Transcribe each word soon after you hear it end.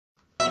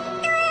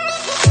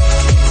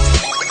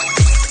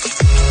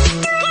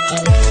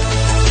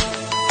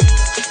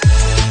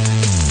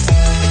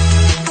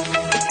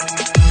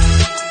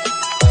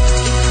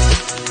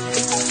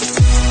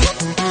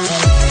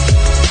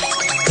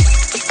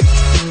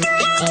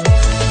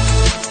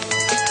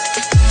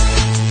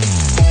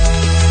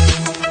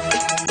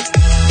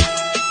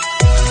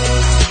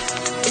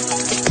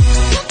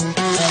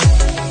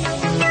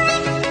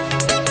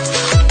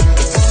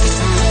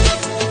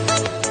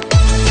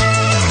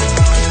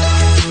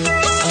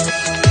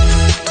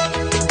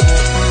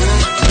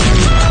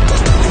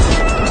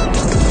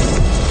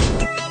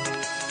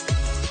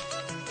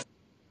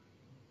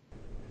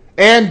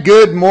And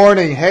good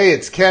morning. Hey,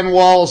 it's Ken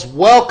Walls.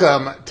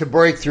 Welcome to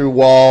Breakthrough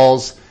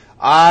Walls.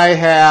 I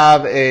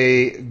have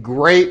a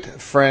great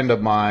friend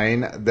of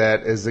mine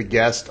that is a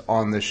guest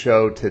on the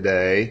show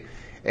today,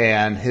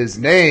 and his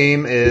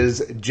name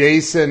is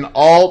Jason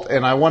Ault,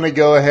 and I want to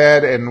go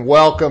ahead and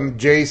welcome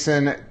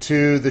Jason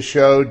to the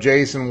show.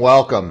 Jason,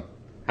 welcome.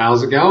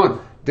 How's it going?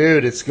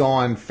 Dude, it's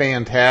going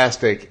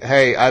fantastic.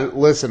 Hey, I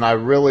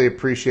really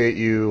appreciate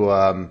you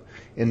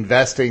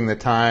investing the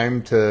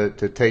time to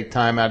take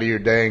time out of your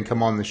day and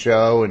come on the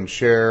show and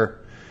share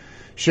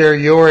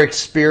your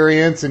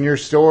experience and your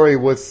story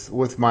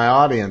with my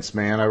audience,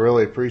 man. I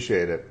really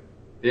appreciate it.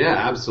 Yeah,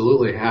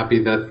 absolutely.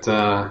 Happy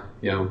that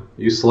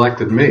you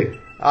selected me.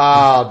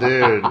 Oh,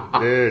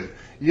 dude.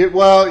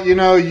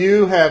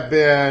 You have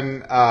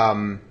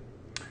been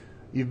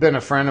you've been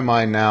a friend of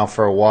mine now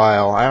for a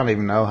while. I don't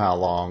even know how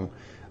long.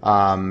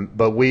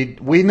 But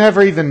we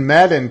never even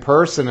met in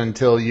person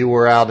until you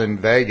were out in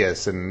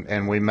Vegas,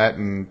 and we met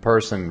in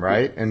person,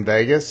 right? In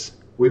Vegas?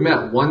 We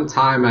met one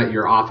time at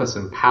your office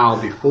in Powell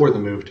before the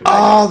move to Vegas.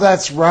 Oh,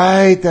 that's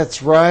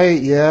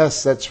right.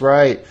 Yes, that's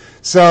right.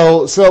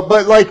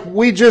 But like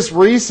we just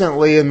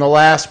recently in the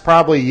last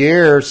probably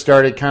year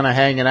started kind of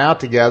hanging out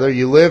together.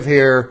 You live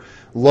here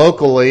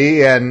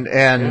locally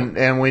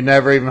and we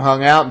never even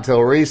hung out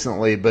until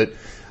recently, but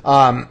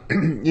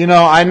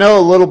I know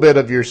a little bit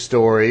of your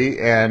story,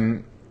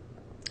 and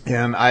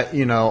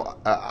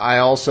I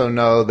also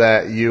know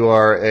that you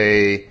are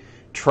a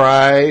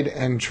tried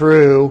and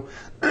true,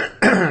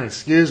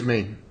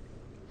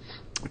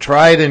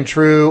 tried and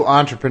true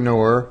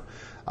entrepreneur.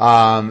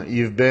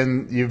 You've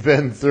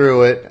been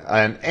through it,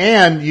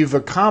 and you've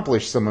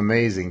accomplished some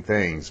amazing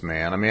things,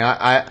 man. I mean,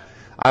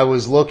 I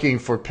was looking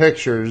for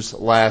pictures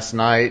last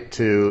night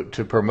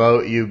to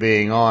promote you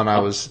being on. I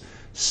was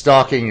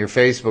stalking your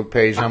Facebook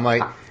page, and I'm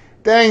like,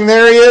 dang,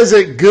 there he is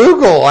at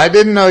Google. I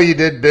didn't know you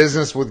did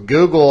business with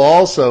Google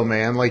also,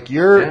 man. Like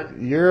you're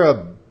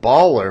a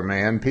baller,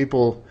 man.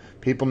 People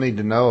need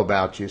to know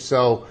about you.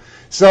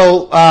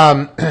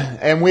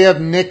 And we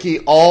have Nikki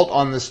Ault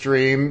on the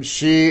stream.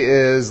 She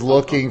is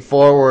looking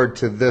forward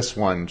to this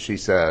one, she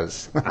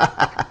says.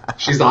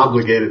 She's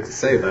obligated to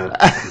say that.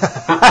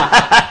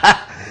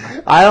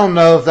 I don't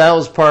know if that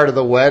was part of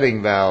the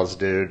wedding vows,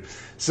 dude.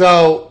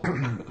 So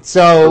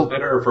for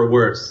better or for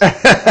worse.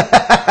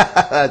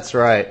 That's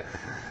right.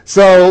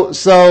 So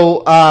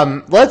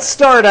let's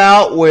start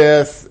out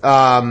with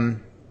tell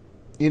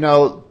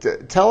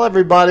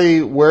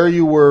everybody where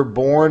you were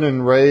born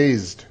and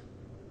raised.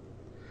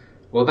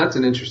 Well, that's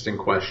an interesting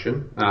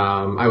question.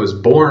 I was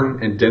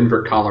born in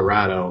Denver,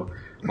 Colorado,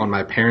 on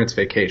my parents'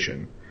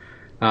 vacation,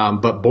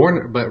 but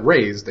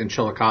raised in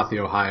Chillicothe,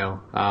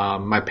 Ohio.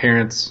 My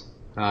parents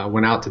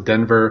went out to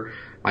Denver.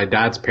 My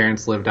dad's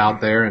parents lived out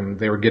there, and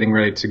they were getting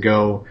ready to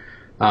go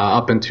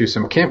up into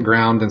some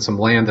campground and some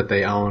land that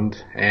they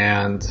owned.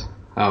 And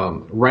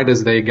right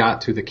as they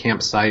got to the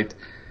campsite,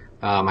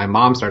 my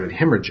mom started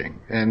hemorrhaging,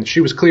 and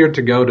she was cleared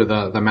to go to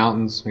the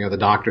mountains. The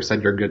doctor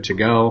said you're good to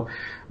go,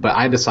 but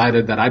I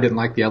decided that I didn't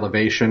like the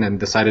elevation and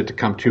decided to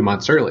come 2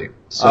 months early.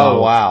 So,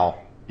 oh, wow.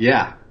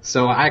 Yeah.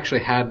 So I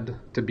actually had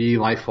to be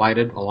life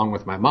flighted along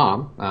with my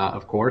mom,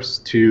 of course,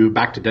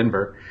 back to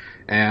Denver.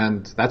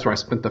 And that's where I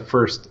spent the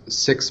first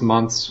 6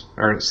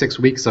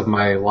 weeks of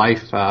my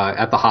life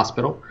at the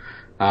hospital.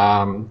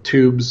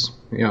 Tubes,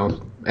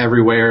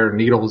 everywhere,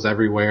 needles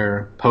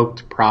everywhere,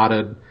 poked,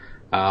 prodded,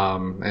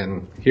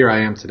 and here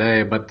I am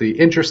today. But the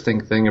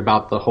interesting thing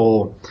about the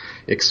whole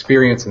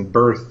experience and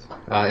birth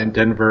in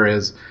Denver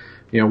is,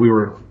 we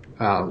were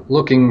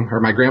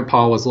my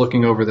grandpa was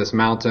looking over this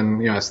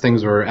mountain, as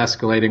things were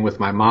escalating with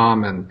my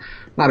mom, and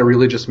not a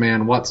religious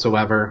man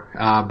whatsoever,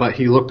 but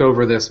he looked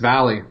over this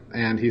valley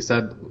and he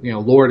said,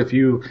 Lord, if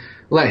you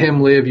let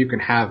him live, you can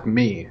have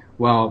me.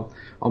 Well,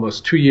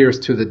 almost 2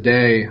 years to the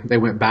day, they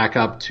went back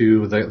up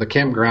to the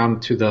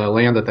campground, to the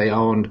land that they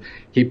owned.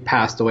 He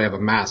passed away of a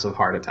massive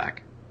heart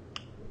attack.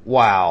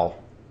 Wow.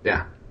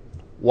 Yeah.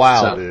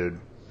 Wow, dude.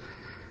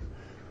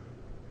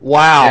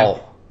 Wow.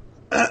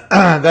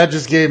 Yeah. That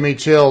just gave me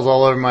chills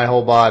all over my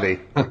whole body.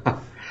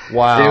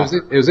 Wow.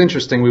 It was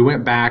interesting. We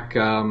went back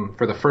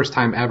for the first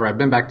time ever. I've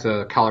been back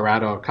to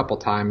Colorado a couple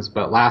times,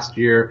 but last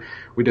year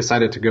we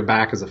decided to go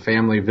back as a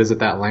family, visit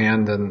that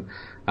land, and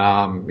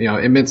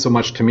it meant so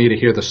much to me to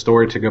hear the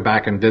story, to go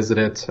back and visit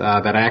it,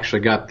 that I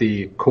actually got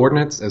the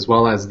coordinates as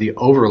well as the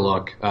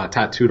overlook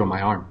tattooed on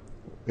my arm.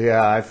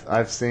 Yeah,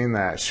 I've seen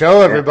that.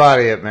 Show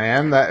everybody it,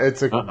 man.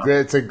 It's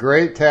a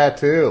great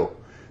tattoo.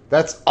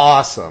 That's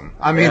awesome.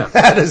 I mean,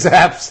 that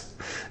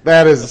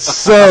is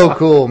so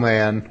cool,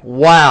 man.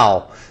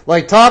 Wow.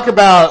 Like, talk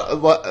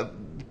about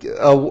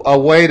a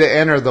way to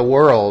enter the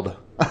world.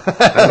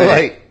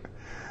 Like,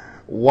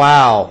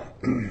 wow.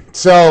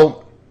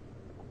 So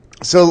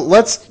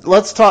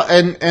let's talk.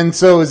 And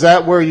so is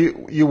that where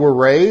you were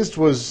raised?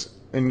 Was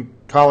in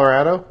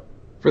Colorado?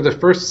 For the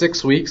first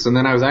 6 weeks, and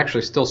then I was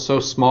actually still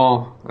so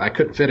small I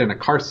couldn't fit in a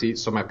car seat,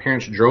 so my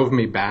parents drove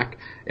me back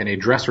in a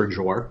dresser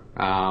drawer.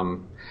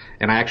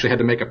 And I actually had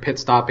to make a pit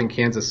stop in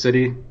Kansas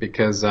City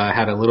because I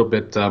had a little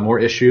bit more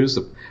issues,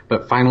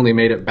 but finally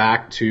made it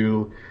back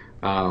to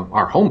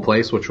our home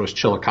place, which was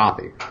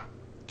Chillicothe.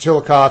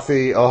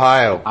 Chillicothe,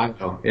 Ohio.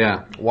 Ohio,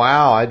 yeah.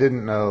 Wow, I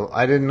didn't know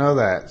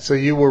that. So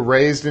you were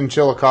raised in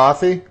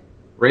Chillicothe?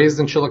 Raised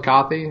in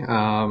Chillicothe,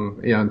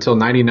 until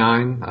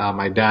 '99.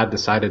 My dad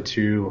decided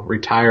to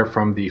retire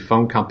from the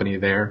phone company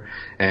there,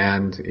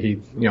 and he,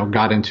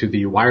 got into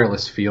the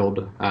wireless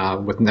field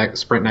with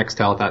Sprint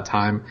Nextel at that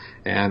time,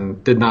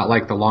 and did not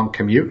like the long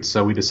commute,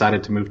 so we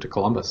decided to move to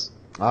Columbus.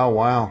 Oh,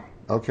 wow.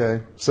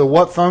 Okay. So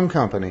what phone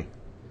company?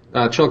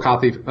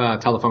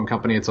 Chillicothe Telephone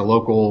Company. It's a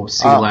local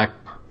CLEC.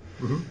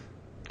 Mm-hmm.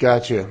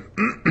 Gotcha.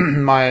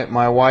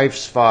 My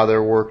wife's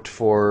father worked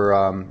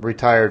for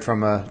retired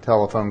from a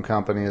telephone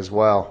company as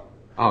well.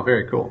 Oh,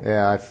 very cool.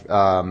 Yeah,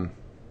 I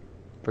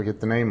forget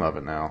the name of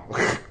it now.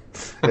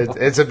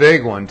 It's a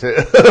big one too.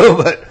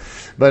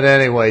 but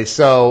anyway,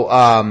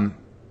 so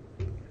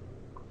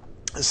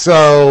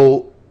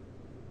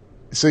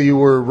you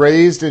were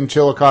raised in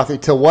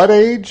Chillicothe till what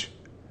age?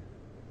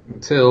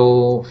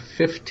 Until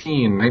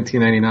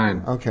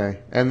 1999.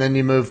 Okay, and then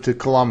you moved to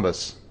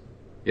Columbus.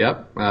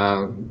 Yep.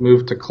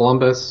 Moved to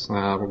Columbus,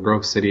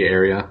 Grove City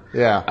area.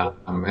 Yeah.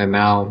 And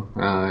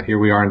now here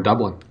we are in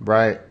Dublin.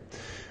 Right.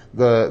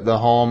 The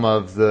home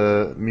of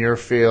the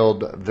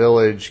Muirfield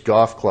Village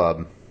Golf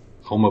Club.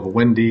 Home of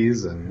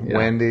Wendy's and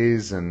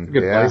Wendy's and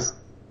good place.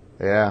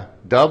 Yeah.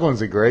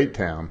 Dublin's a great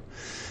town.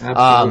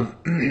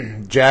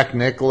 Absolutely. Jack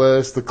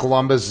Nicklaus, the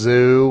Columbus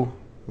Zoo.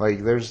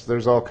 Like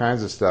there's all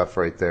kinds of stuff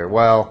right there.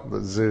 Well,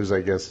 the zoo's I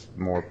guess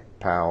more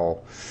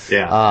Powell.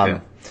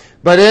 Yeah.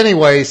 But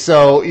anyway,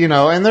 so,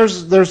 and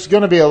there's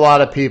going to be a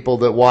lot of people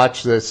that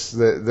watch this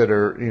that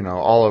are,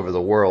 all over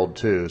the world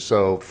too.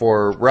 So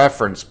for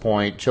reference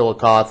point,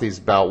 Chillicothe's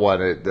about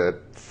the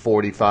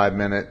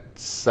 45-minute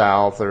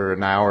south or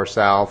an hour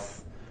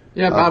south.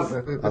 Yeah,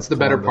 that's the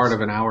better part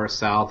of an hour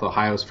south,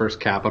 Ohio's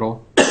first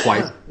capital,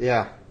 twice.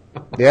 Yeah.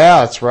 Yeah,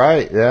 that's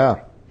right.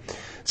 Yeah.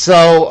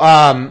 So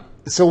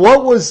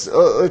what was,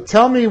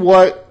 tell me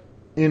what,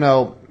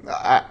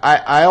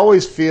 I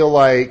always feel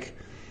like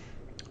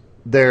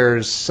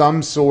there's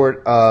some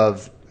sort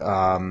of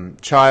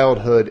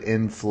childhood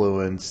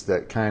influence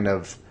that kind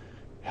of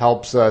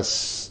helps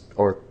us,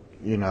 or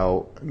I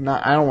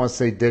don't want to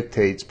say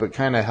dictates, but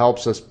kind of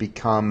helps us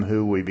become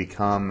who we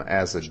become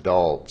as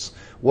adults.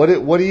 What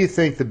do you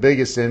think the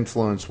biggest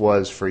influence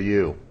was for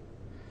you?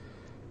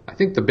 I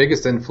think the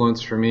biggest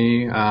influence for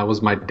me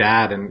was my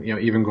dad, and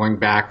even going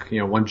back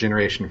one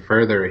generation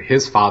further,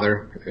 his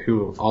father,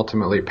 who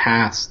ultimately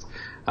passed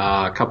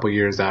a couple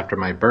years after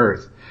my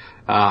birth.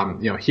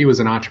 He was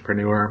an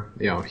entrepreneur.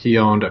 He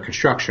owned a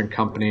construction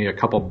company, a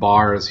couple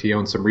bars. He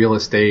owned some real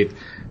estate,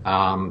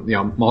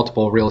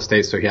 multiple real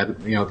estate. So he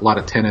had, a lot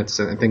of tenants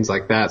and things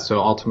like that. So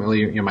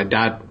ultimately, my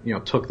dad,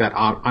 took that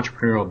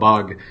entrepreneurial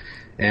bug,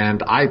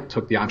 and I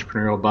took the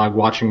entrepreneurial bug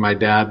watching my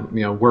dad,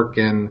 work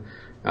in,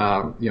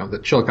 the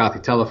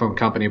Chillicothe Telephone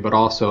Company, but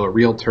also a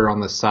realtor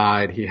on the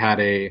side. He had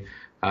a,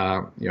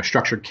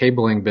 structured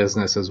cabling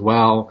business as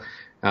well.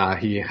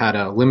 He had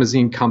a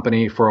limousine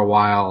company for a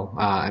while,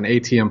 an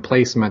ATM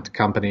placement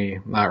company,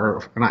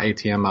 or not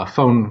ATM, a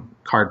phone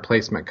card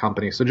placement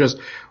company. So just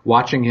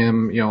watching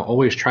him,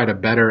 always try to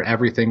better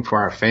everything for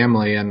our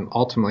family. And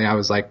ultimately I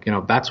was like,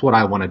 that's what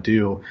I want to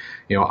do.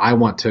 I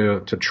want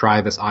to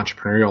try this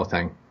entrepreneurial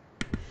thing.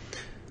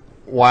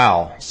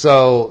 Wow.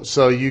 So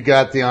you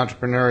got the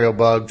entrepreneurial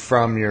bug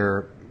from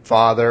your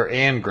father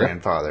and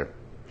grandfather.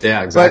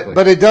 Yeah, exactly.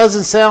 But it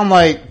doesn't sound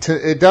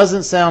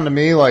to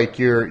me like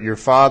your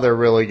father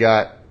really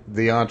got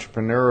the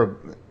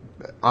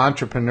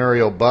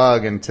entrepreneurial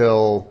bug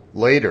until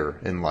later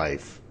in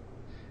life.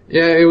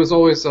 Yeah, it was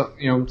always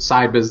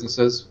side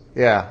businesses.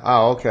 Yeah.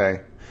 Oh,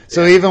 okay.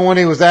 So even when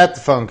he was at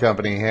the phone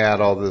company, he had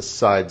all this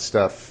side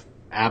stuff.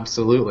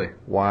 Absolutely.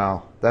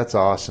 Wow, that's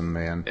awesome,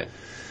 man. Yeah.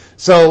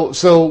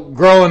 So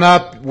growing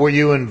up, were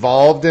you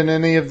involved in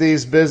any of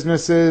these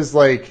businesses,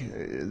 like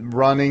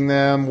running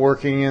them,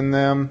 working in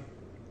them?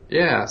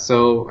 Yeah,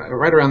 so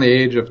right around the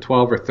age of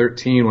 12 or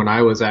 13, when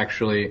I was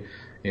actually,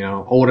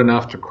 old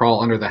enough to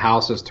crawl under the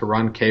houses to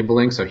run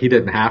cabling, so he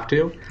didn't have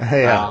to.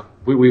 Yeah.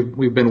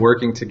 We've been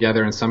working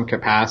together in some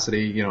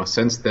capacity,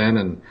 since then,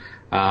 and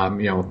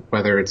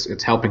whether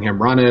it's helping him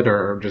run it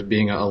or just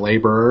being a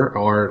laborer,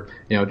 or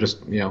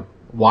just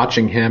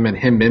watching him and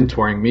him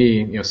mentoring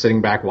me,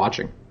 sitting back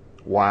watching.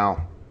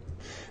 Wow.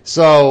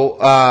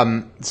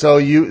 So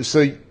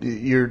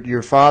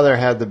your father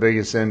had the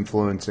biggest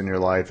influence in your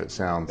life, it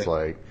sounds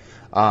like.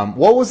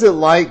 What was it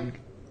like,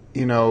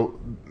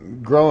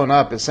 growing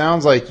up? It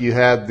sounds like you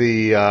had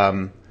the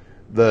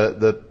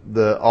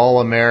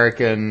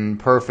all-American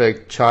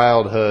perfect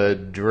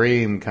childhood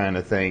dream kind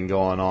of thing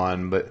going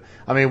on. But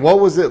I mean, what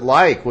was it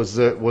like? Was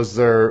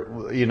there,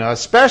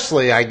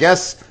 especially I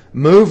guess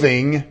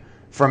moving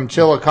from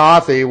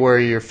Chillicothe where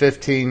you're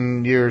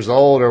 15 years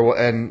old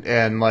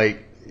and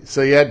like,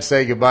 so you had to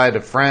say goodbye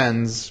to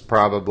friends,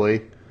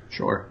 probably,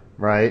 Sure.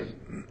 right?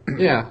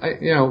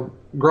 Yeah.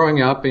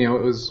 Growing up, it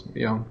was,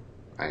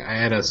 I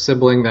had a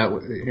sibling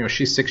that,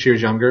 she's 6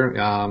 years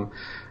younger.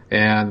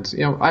 And,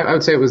 I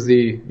would say it was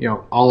the,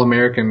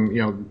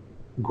 all-American,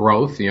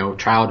 growth,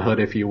 childhood,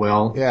 if you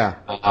will. Yeah.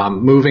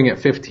 Moving at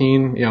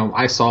 15,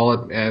 I saw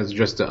it as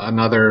just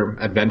another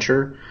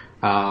adventure.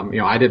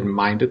 I didn't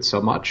mind it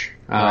so much.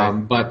 Right.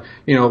 But,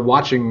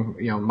 watching,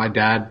 my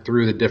dad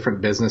through the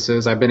different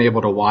businesses, I've been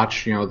able to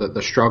watch,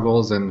 the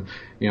struggles and,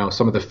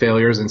 some of the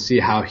failures and see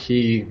how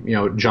he,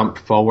 jumped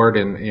forward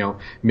and,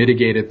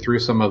 mitigated through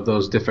some of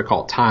those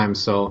difficult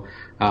times. So,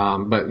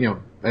 but,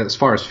 as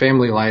far as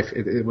family life,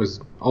 it was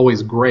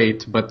always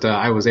great, but,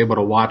 I was able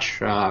to watch,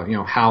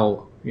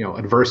 how,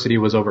 adversity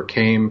was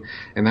overcame.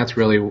 And that's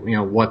really,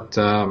 what,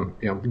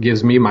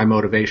 gives me my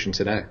motivation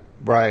today.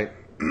 Right.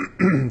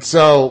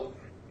 So,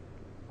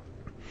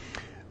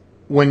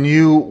 when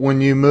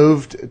you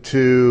moved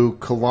to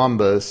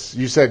Columbus,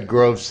 you said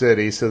Grove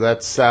City, so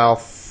that's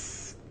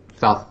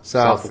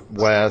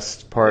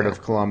southwest part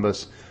of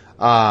Columbus.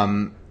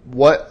 What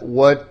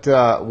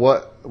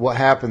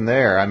happened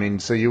there? I mean,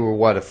 so you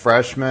were a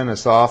freshman, a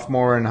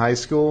sophomore in high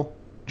school?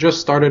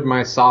 Just started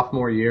my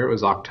sophomore year. It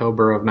was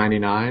October of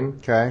 '99.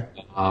 Okay.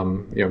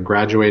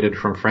 Graduated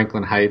from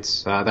Franklin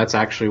Heights. That's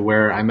actually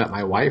where I met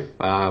my wife.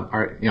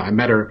 I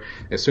met her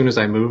as soon as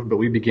I moved, but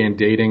we began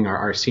dating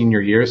our senior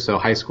year, so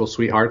high school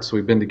sweethearts. So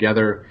we've been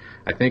together,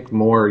 I think,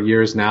 more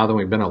years now than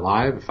we've been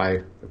alive, if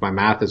my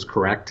math is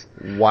correct.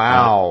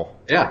 Wow.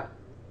 Yeah.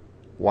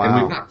 Wow. And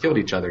we've not killed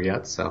each other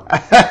yet, so.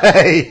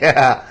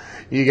 Yeah.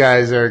 You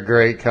guys are a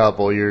great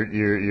couple.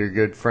 You're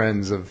good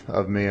friends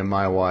of me and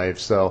my wife.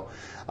 So,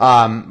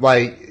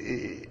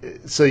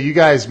 so you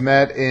guys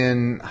met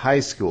in high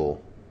school.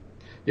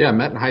 Yeah,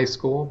 met in high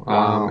school.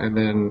 Wow. And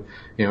then,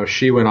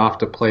 she went off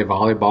to play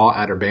volleyball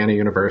at Urbana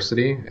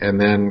University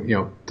and then,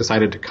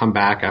 decided to come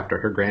back after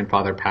her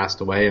grandfather passed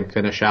away and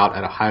finish out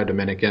at Ohio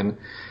Dominican.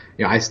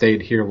 I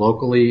stayed here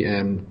locally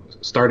and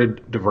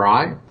started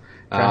DeVry.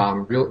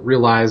 Okay.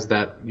 Realized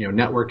that,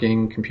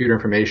 networking, computer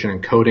information,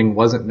 and coding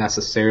wasn't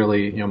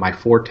necessarily, my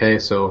forte.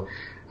 So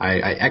I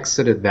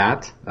exited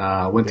that,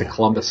 went to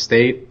Columbus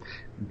State,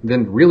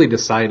 then really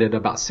decided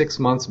about 6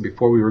 months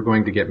before we were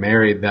going to get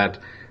married that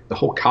the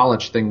whole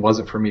college thing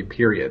wasn't for me,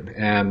 period.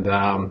 And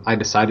I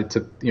decided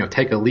to,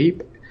 take a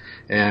leap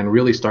and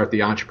really start the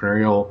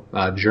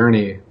entrepreneurial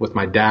journey with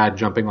my dad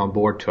jumping on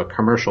board to a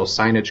commercial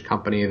signage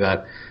company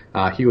that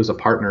he was a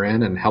partner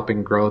in and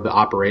helping grow the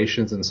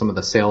operations and some of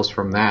the sales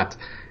from that.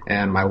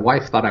 And my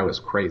wife thought I was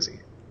crazy.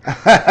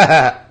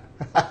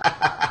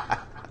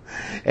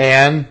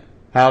 And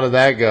how did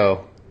that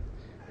go?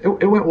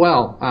 It went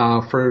well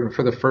for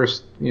the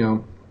first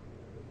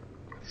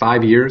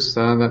 5 years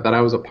that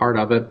I was a part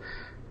of it.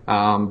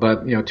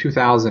 But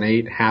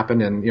 2008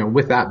 happened, and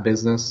with that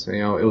business,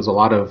 it was a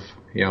lot of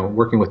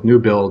working with new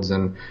builds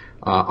and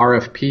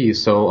RFPs.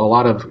 So a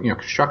lot of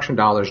construction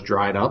dollars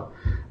dried up.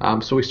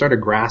 So we started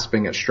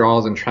grasping at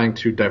straws and trying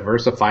to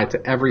diversify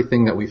to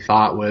everything that we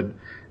thought would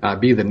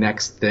be the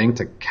next thing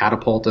to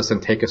catapult us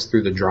and take us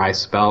through the dry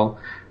spell.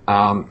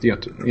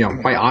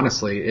 Quite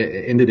honestly,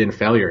 it ended in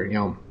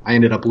failure. I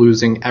ended up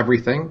losing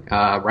everything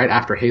right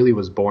after Haley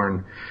was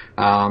born.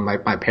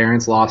 My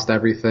parents lost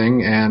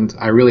everything, and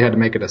I really had to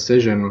make a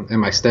decision.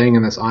 Am I staying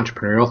in this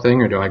entrepreneurial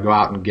thing, or do I go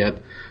out and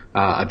get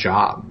a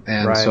job?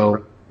 And right.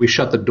 So we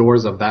shut the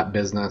doors of that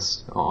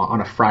business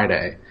on a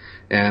Friday.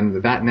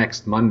 And that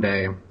next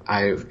Monday,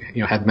 I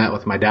had met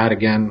with my dad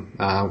again,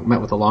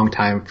 met with a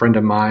longtime friend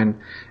of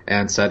mine,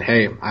 and said,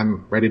 "Hey,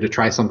 I'm ready to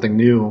try something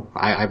new.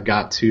 I've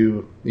got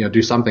to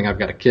do something. I've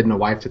got a kid and a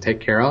wife to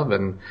take care of."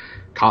 And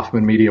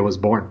Kaufman Media was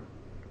born.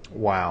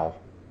 Wow.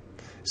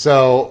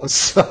 So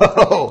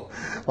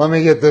let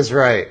me get this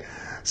right.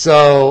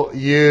 So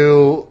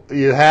you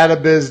had a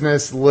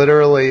business,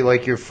 literally,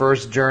 like your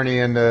first journey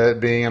into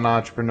being an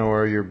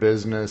entrepreneur, your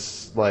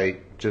business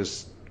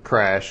just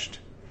crashed.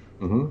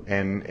 Mm-hmm.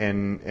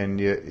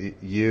 And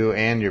you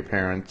and your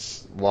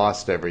parents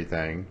lost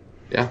everything.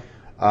 Yeah.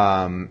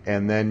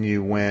 And then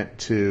you went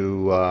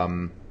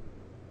to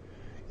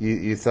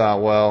you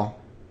thought, well,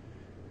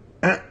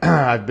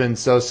 I've been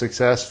so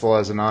successful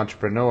as an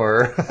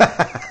entrepreneur,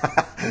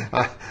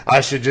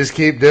 I should just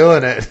keep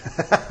doing it.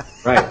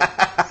 Right.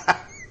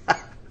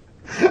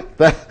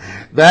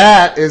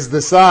 That is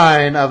the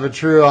sign of a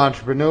true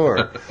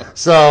entrepreneur.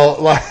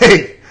 So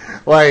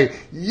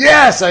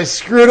yes, I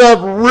screwed up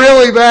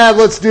really bad.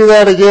 Let's do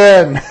that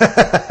again.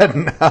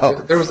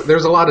 No.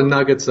 There's a lot of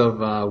nuggets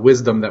of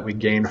wisdom that we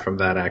gained from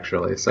that,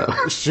 actually. So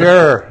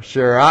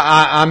Sure.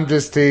 I'm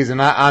just teasing.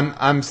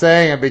 I'm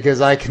saying it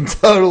because I can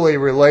totally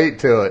relate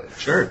to it.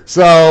 Sure.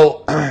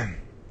 So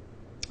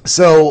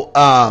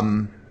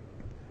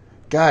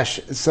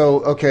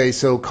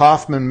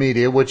Kaufman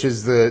Media, which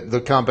is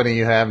the company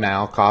you have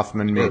now,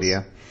 Kaufman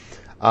Media,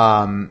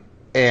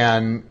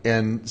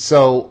 and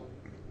so.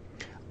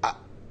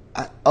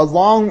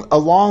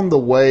 Along the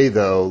way,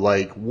 though,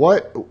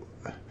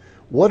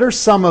 what are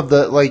some of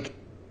the,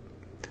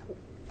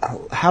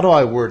 how do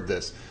I word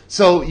this?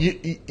 So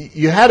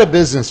you had a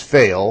business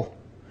fail.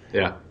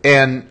 Yeah.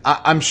 And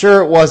I'm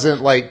sure it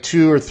wasn't like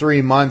 2 or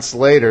 3 months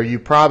later. You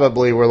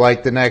probably were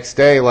like the next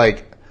day,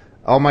 like,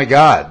 oh my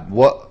God,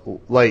 what?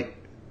 Like,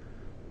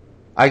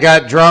 I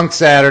got drunk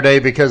Saturday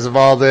because of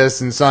all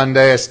this, and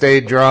Sunday I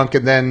stayed drunk,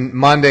 and then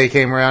Monday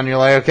came around. And you're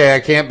like, okay, I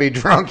can't be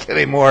drunk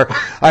anymore.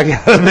 I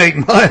gotta make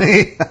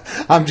money.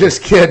 I'm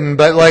just kidding,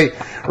 but like,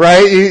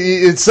 right?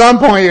 At some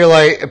point, you're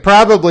like,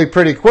 probably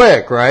pretty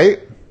quick, right?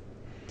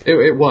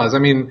 It was. I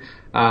mean,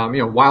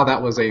 while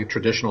that was a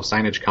traditional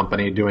signage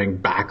company doing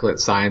backlit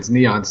signs,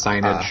 neon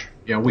signage,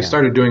 we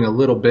started doing a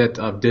little bit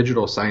of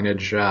digital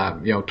signage,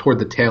 toward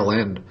the tail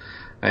end.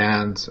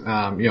 And,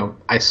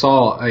 I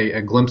saw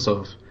a glimpse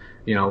of,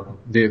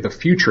 the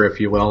future, if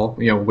you will,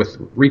 with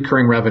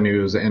recurring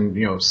revenues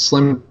and,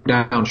 slim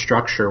down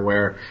structure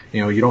where,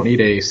 you don't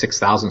need a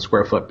 6,000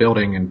 square foot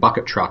building and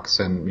bucket trucks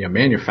and,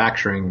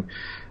 manufacturing,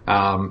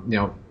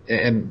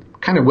 and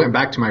kind of went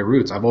back to my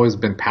roots. I've always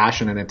been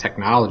passionate in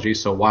technology.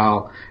 So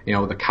while,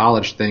 the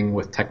college thing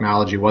with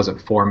technology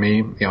wasn't for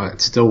me,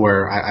 it's still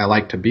where I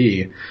like to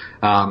be.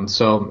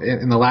 So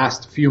in the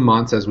last few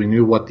months, as we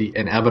knew what the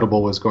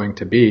inevitable was going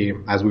to be,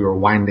 as we were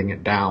winding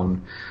it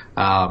down,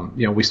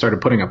 we started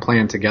putting a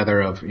plan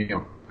together of,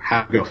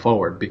 how to go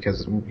forward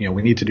because,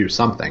 we need to do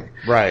something.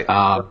 Right.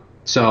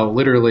 So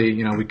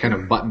literally, we kind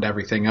of buttoned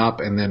everything up,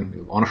 and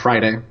then on a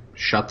Friday,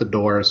 shut the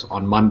doors.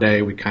 On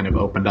Monday, we kind of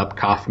opened up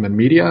Kaufman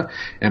Media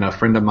in a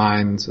friend of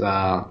mine's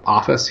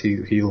office.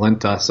 He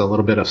lent us a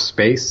little bit of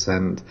space,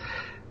 and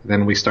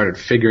then we started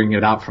figuring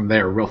it out from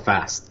there real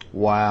fast.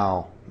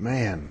 Wow,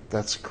 man,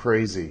 that's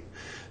crazy.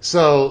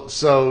 So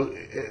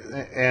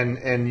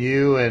and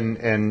you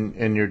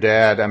and your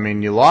dad, I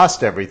mean, you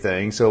lost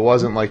everything, so it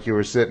wasn't like you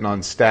were sitting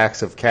on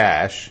stacks of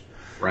cash.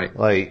 Right.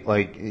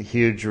 Like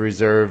huge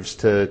reserves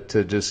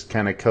to just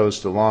kind of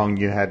coast along.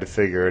 You had to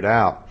figure it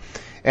out.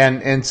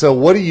 And so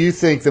what do you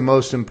think the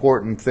most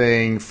important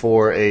thing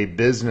for a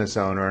business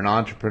owner, an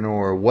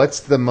entrepreneur,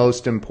 what's the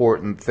most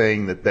important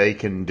thing that they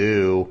can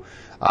do?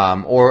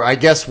 Or I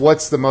guess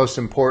what's the most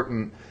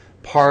important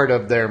part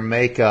of their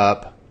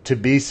makeup to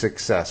be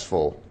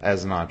successful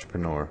as an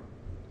entrepreneur?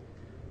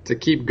 To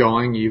keep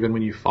going even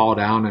when you fall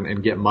down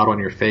and get mud on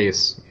your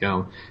face,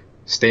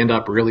 stand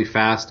up really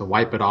fast to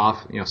wipe it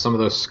off. Some of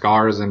those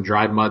scars and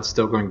dried mud's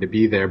still going to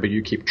be there, but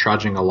you keep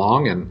trudging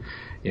along and,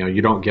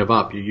 you don't give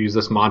up. You use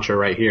this mantra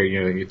right here.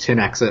 You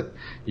 10X it.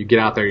 You get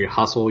out there, you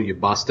hustle, you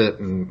bust it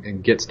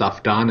and get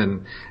stuff done.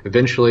 And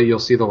eventually you'll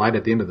see the light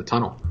at the end of the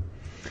tunnel.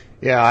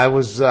 Yeah, I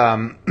was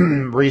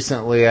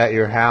recently at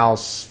your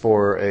house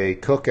for a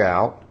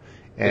cookout.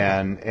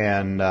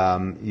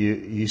 And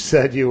you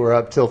said you were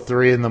up till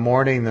 3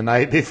 a.m. the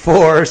night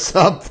before or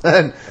something.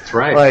 That's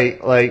right.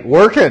 Like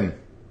working.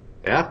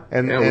 Yeah.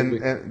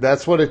 And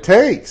that's what it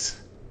takes.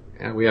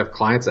 Yeah, we have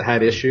clients that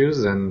had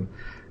issues, and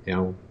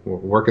we're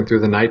working through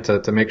the night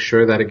to make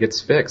sure that it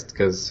gets fixed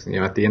because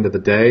at the end of the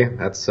day,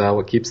 that's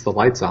what keeps the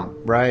lights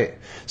on. Right.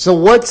 So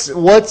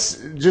what's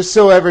just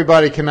so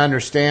everybody can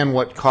understand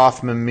what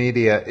Kaufman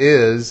Media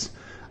is.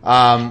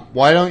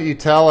 Why don't you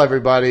tell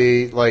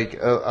everybody like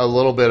a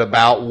little bit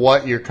about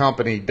what your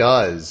company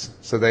does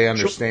so they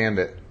understand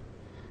it?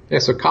 Yeah,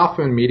 so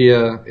Kaufman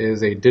Media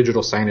is a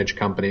digital signage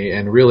company,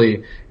 and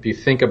really, if you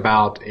think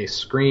about a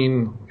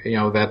screen,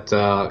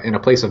 that in a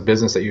place of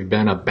business that you've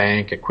been, a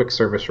bank, a quick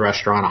service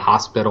restaurant, a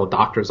hospital,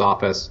 doctor's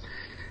office,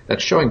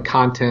 that's showing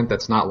content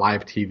that's not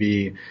live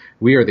TV,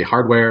 we are the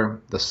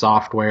hardware, the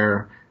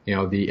software,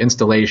 the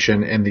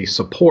installation and the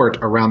support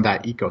around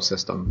that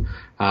ecosystem.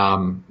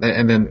 And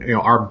then,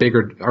 our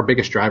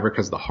biggest driver,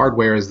 because the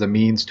hardware is the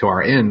means to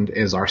our end,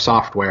 is our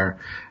software.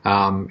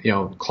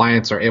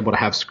 Clients are able to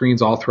have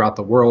screens all throughout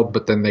the world,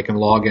 but then they can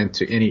log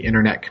into any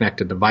internet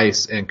connected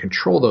device and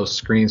control those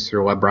screens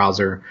through a web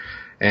browser.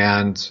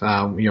 And,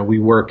 we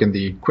work in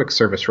the quick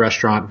service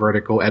restaurant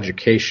vertical,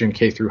 education,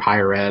 K through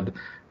higher ed,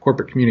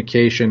 corporate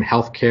communication,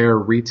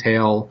 healthcare,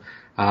 retail,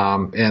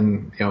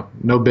 and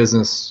no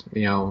business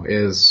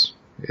is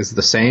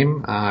the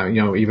same,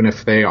 even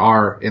if they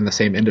are in the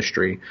same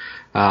industry.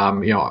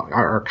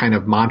 Our kind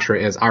of mantra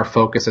is our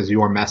focus is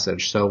your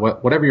message. So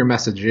whatever your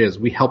message is,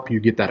 we help you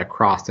get that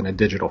across in a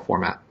digital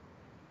format.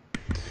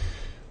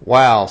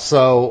 Wow.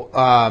 So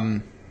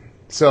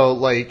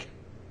like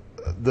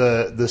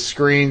the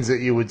screens that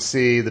you would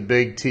see, the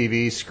big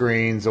TV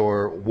screens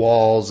or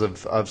walls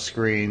of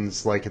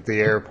screens like at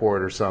the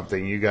airport or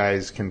something, you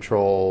guys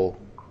control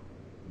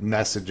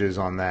messages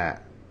on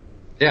that.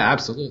 Yeah,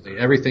 absolutely.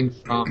 Everything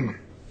from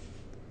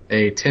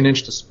a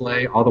 10-inch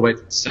display all the way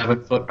to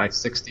 7-foot by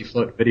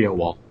 60-foot video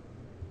wall.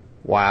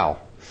 Wow.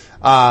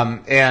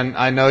 And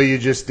I know you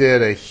just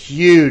did a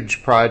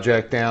huge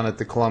project down at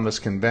the Columbus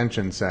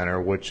Convention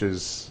Center, which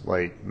is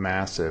like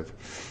massive.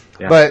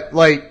 Yeah. But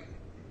like,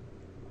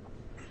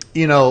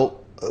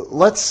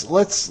 let's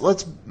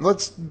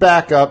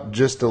back up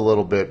just a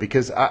little bit,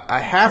 because I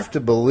have to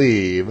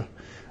believe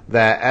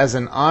that as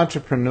an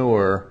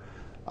entrepreneur,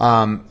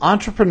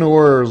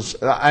 entrepreneurs,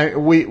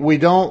 we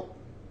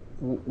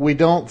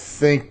don't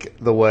think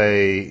the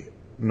way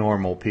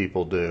normal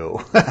people do.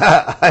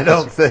 I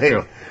don't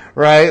think.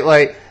 Right?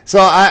 Like, so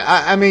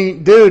I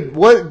mean, dude,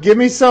 give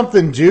me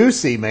something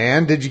juicy,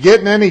 man. Did you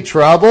get in any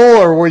trouble,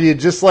 or were you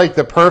just like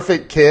the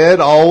perfect kid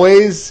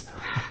always?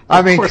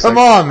 I mean, come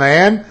on,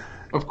 man.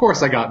 Of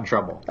course I got in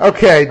trouble.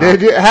 Okay,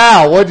 did you?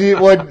 How? What do you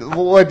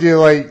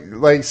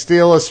like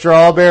steal a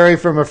strawberry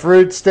from a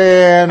fruit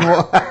stand?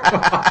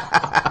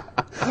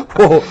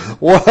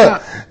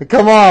 What?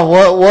 Come on.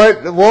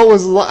 What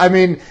was, I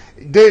mean,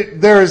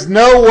 there is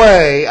no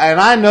way, and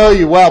I know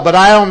you well, but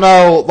I don't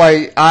know,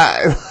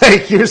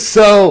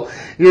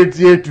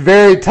 you're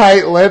very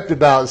tight-lipped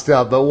about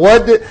stuff, but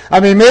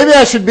maybe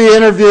I should be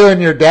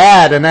interviewing your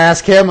dad and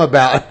ask him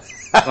about it.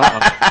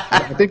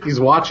 I think he's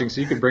watching,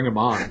 so you could bring him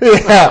on.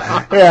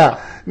 Yeah.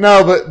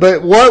 No,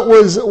 but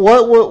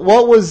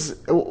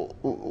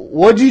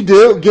what'd you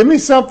do? Give me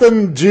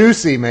something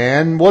juicy,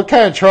 man. What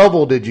kind of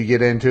trouble did you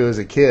get into as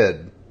a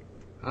kid?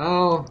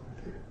 Oh,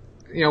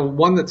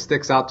 one that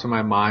sticks out to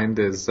my mind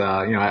is,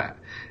 I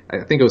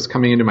think it was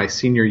coming into my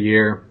senior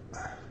year.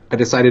 I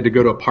decided to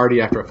go to a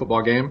party after a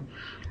football game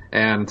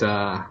and,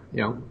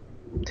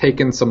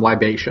 taking some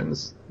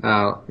libations,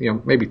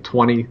 maybe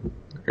 20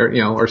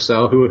 or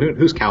so,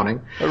 who's counting.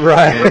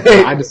 Right.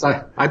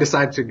 And I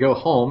decided to go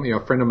home. A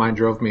friend of mine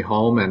drove me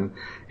home, and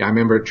I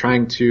remember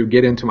trying to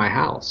get into my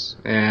house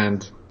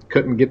and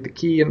couldn't get the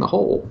key in the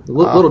hole. A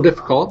little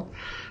difficult.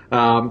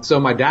 So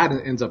my dad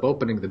ends up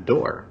opening the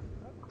door.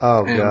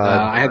 Oh, and,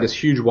 God. I had this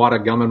huge wad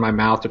of gum in my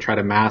mouth to try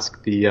to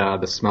mask the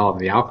smell of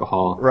the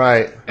alcohol.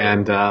 Right.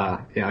 And,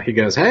 he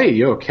goes, "Hey,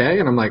 you okay?"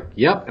 And I'm like,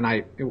 "Yep."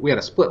 And we had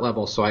a split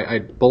level, so I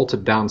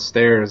bolted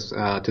downstairs,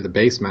 to the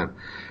basement.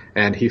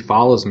 And he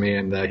follows me,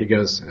 and he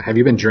goes, "Have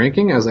you been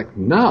drinking?" I was like,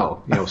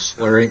 "No,"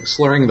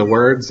 slurring the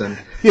words. And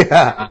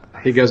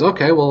he goes,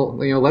 "Okay, well,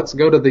 let's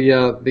go to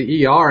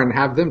the ER and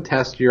have them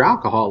test your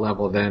alcohol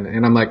level then."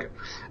 And I'm like,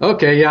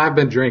 "Okay, yeah, I've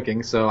been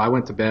drinking." So I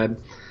went to bed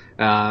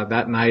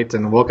that night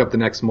and woke up the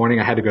next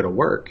morning. I had to go to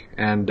work,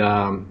 and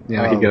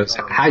he goes,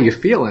 "How you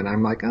feeling?"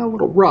 I'm like, "Oh, a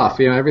little rough.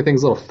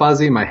 Everything's a little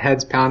fuzzy. My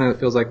head's pounding. It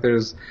feels like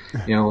there's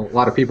a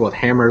lot of people with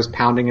hammers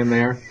pounding in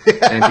there."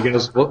 And he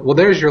goes, "Well,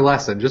 there's your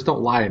lesson. Just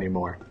don't lie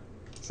anymore."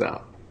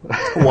 So.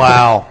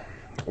 Wow.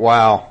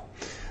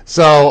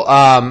 So,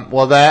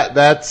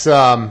 that's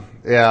I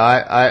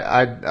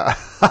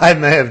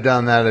may have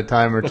done that a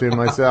time or two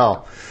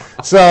myself.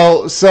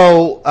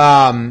 So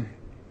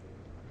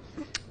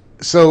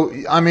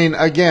I mean,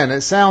 again,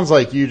 it sounds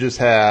like you just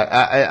had.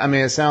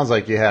 It sounds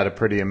like you had a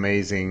pretty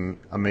amazing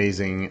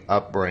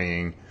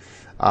upbringing.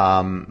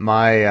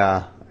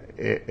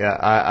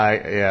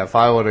 If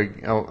I would have,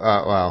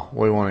 well,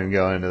 we won't even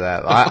go into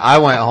that. I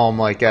went home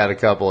like that a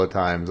couple of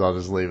times. I'll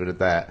just leave it at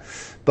that.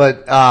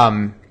 But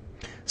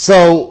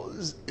so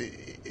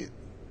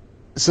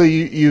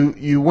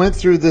you went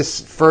through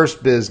this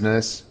first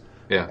business,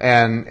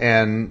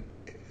 and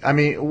I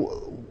mean,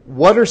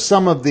 what are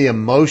some of the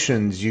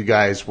emotions you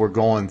guys were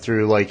going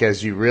through, like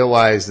as you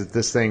realized that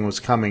this thing was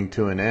coming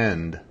to an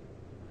end?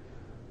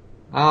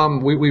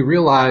 We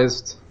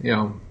realized,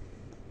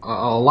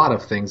 a lot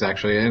of things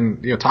actually,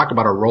 and talk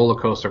about a roller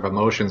coaster of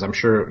emotions. I'm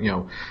sure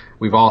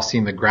we've all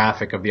seen the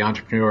graphic of the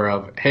entrepreneur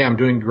of, "Hey, I'm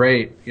doing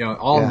great,"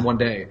 all in one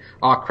day.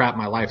 "Oh crap,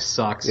 my life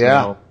sucks."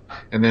 And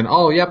then,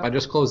 "Oh, yep, I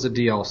just closed the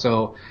deal."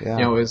 So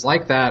it was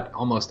like that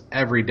almost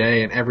every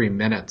day and every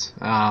minute.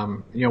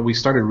 We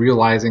started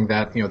realizing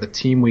that the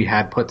team we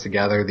had put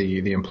together,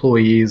 the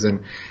employees,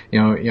 and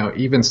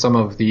even some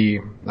of the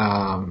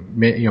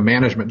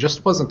management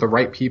just wasn't the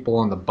right people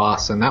on the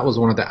bus, and that was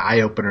one of the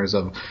eye openers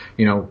of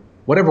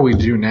whatever we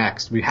do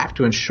next, we have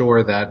to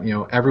ensure that,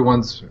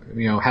 everyone's,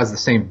 has the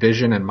same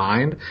vision in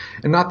mind,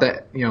 and not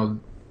that,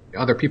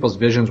 other people's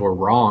visions were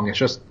wrong. It's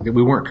just that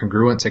we weren't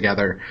congruent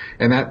together.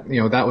 And that,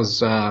 that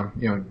was,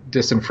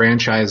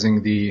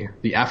 disenfranchising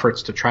the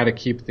efforts to try to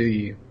keep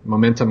the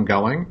momentum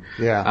going.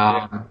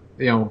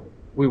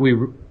 We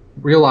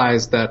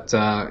realized that,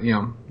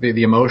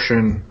 the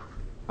emotion,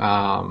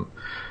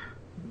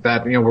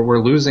 that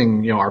we're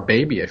losing our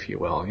baby, if you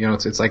will.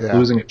 It's like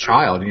losing a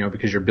child,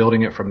 because you're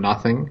building it from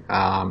nothing.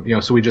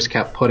 So we just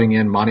kept putting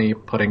in money,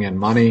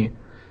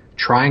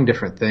 trying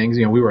different things.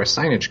 We were a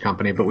signage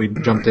company, but we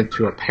jumped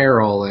into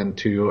apparel and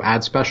to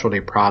add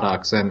specialty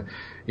products, and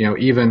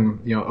even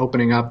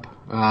opening up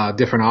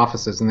different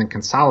offices and then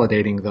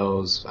consolidating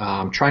those,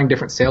 trying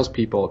different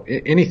salespeople,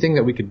 anything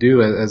that we could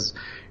do as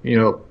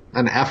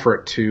an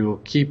effort to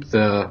keep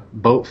the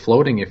boat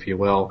floating, if you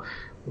will.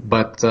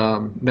 But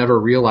never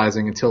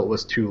realizing until it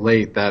was too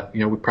late that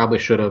we probably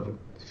should have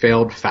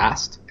failed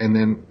fast and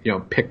then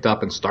picked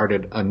up and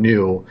started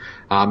anew.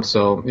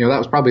 So that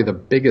was probably the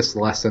biggest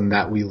lesson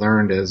that we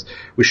learned is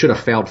we should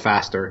have failed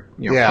faster.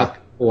 Cut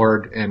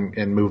forward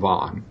and move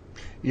on.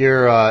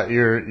 Your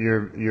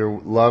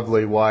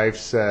lovely wife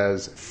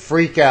says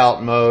freak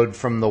out mode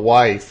from the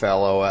wife.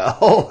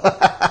 LOL.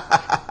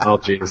 Oh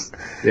jeez.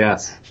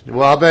 Yes.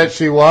 Well, I bet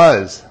she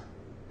was.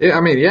 We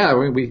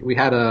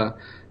had a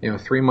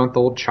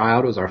 3-month-old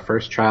child. It was our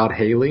first child,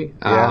 Haley.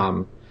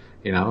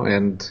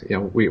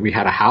 We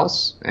had a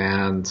house,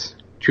 and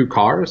 2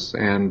 cars,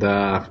 and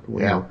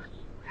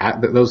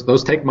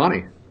those take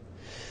money.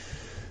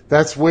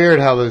 That's weird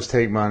how those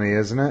take money,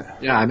 isn't it?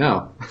 Yeah, I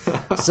know.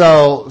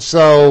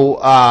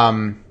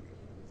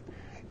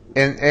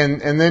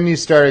 And then you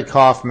started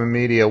Kaufman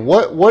Media.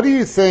 What do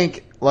you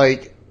think,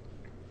 like,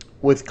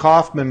 with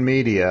Kaufman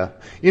Media?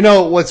 You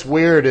know, what's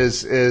weird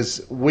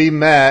is we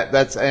met.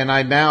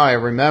 I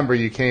remember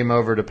you came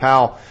over to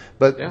Powell,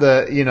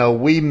 but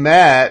we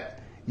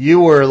met. You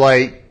were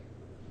like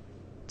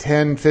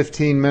 10,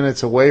 15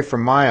 minutes away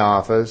from my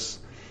office.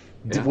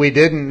 Yeah. We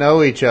didn't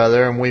know each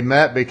other, and we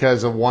met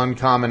because of one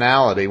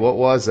commonality. What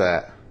was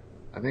that?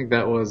 I think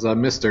that was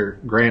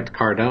Mr. Grant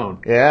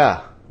Cardone.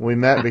 Yeah, we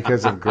met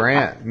because of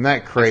Grant. Isn't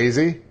that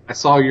crazy? I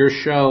saw your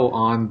show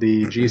on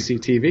the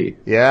GCTV.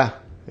 Yeah.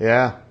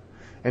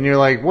 And you're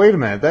like, wait a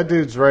minute, that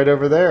dude's right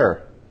over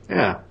there.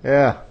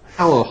 Yeah.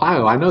 Hello,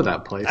 Ohio, I know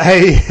that place.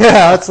 Hey,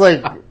 yeah, it's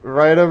like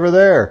right over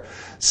there.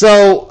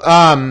 So,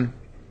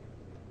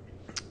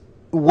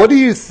 what do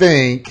you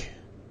think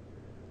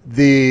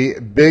the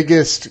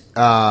biggest,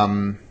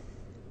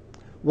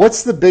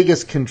 what's the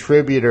biggest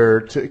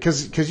contributor to,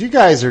 because you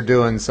guys are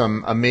doing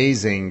some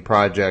amazing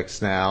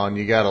projects now, and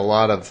you got a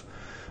lot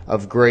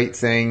of great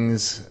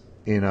things,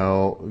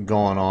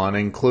 going on,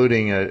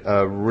 including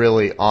a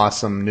really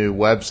awesome new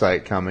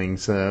website coming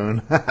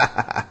soon.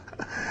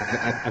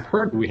 I've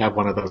heard we have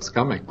one of those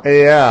coming.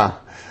 Yeah.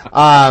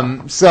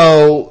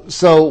 So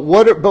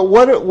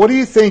what do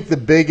you think the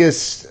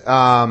biggest,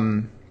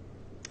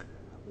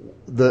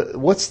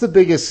 what's the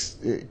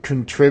biggest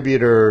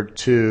contributor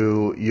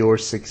to your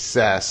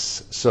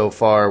success so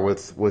far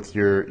with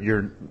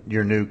your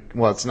new,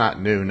 well, it's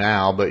not new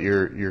now, but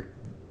your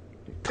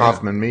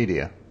Kaufman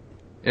Media?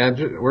 Yeah,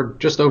 we're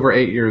just over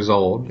 8 years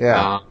old.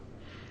 Yeah.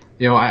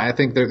 I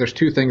think there's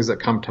 2 things that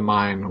come to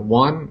mind.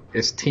 One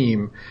is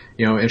team,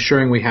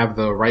 ensuring we have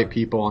the right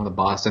people on the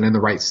bus and in the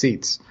right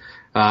seats.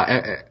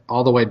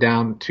 All the way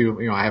down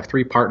to, I have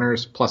 3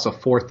 partners plus a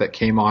 4th that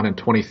came on in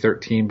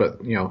 2013,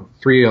 but,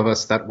 3 of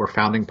us that were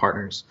founding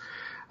partners.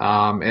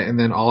 And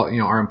then all,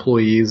 our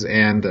employees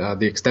and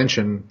the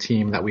extension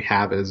team that we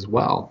have as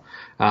well.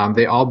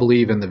 They all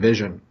believe in the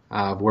vision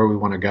of where we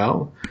want to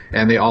go,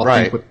 and they all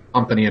think with the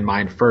company in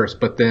mind first.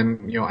 But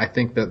then, I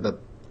think that the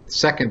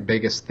second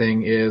biggest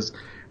thing is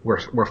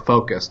we're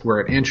focused.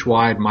 We're an inch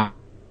wide, mile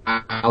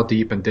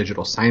deep in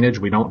digital signage.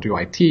 We don't do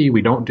IT.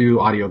 We don't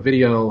do audio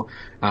video.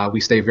 We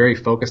stay very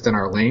focused in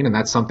our lane, and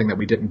that's something that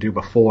we didn't do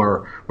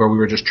before, where we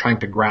were just trying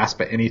to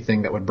grasp at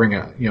anything that would bring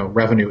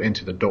revenue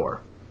into the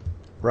door.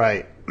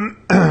 Right.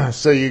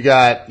 So you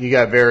got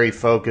very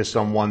focused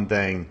on one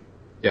thing.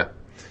 Yeah.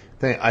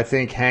 I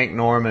think Hank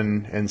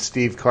Norman and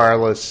Steve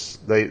Carless,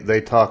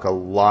 they talk a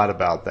lot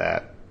about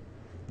that.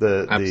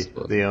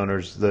 The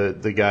owners,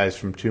 the guys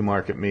from Two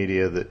Market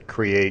Media that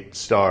create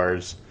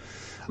stars.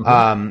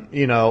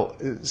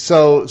 Mm-hmm.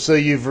 So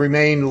you've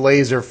remained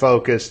laser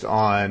focused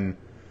on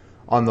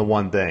the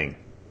one thing.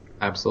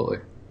 Absolutely.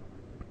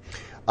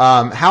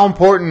 How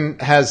important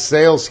has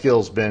sales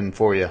skills been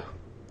for you?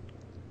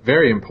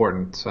 Very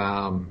important.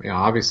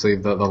 Obviously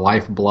the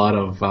lifeblood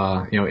of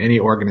any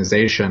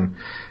organization.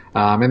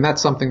 And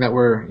that's something that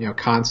we're,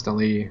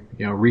 constantly,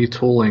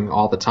 retooling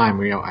all the time.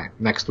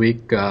 Next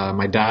week,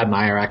 my dad and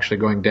I are actually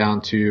going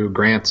down to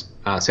Grant's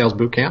sales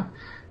boot camp,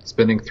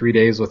 spending 3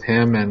 days with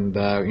him, and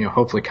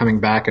hopefully coming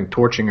back and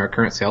torching our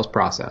current sales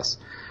process.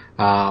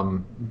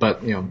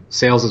 But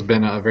sales has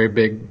been a very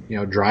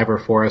big driver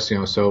for us.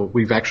 So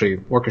we've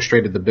actually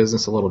orchestrated the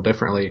business a little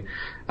differently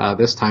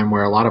this time,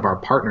 where a lot of our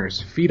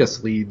partners feed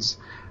us leads.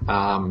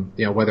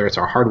 Whether it's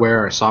our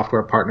hardware or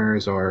software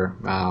partners or,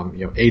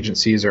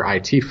 agencies or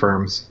IT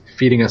firms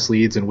feeding us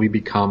leads, and we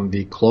become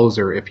the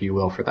closer, if you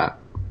will, for that.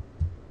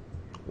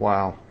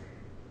 Wow.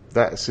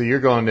 So you're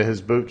going to his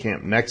boot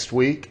camp next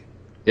week?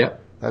 Yep.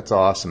 That's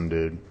awesome,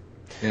 dude.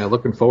 Yeah,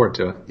 looking forward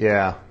to it.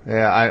 Yeah.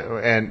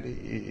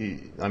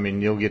 I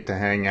mean, you'll get to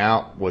hang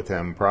out with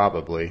him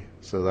probably.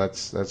 So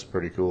that's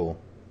pretty cool.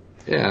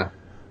 Yeah.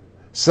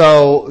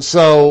 So,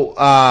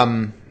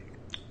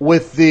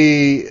 with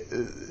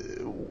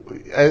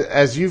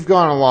as you've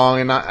gone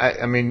along, and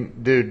I mean,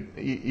 dude,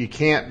 you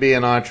can't be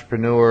an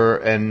entrepreneur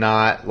and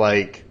not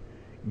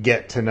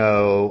get to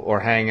know or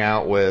hang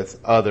out with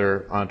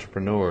other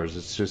entrepreneurs.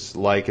 It's just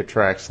like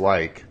attracts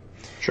like.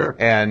 Sure.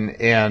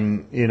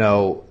 And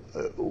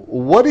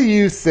what do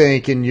you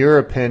think, in your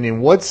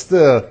opinion, what is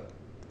the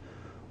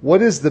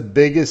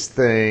biggest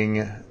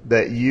thing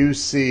that you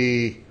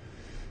see?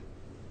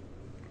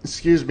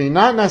 Excuse me,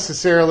 not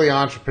necessarily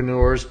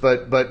entrepreneurs,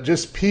 but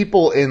just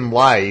people in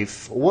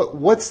life.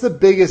 What's the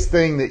biggest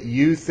thing that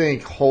you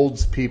think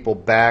holds people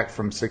back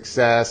from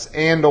success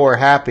and or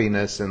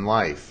happiness in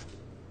life?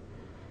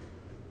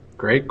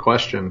 Great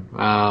question.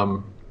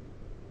 I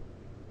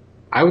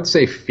would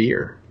say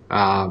fear,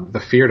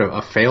 the fear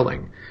of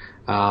failing.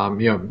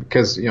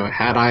 Because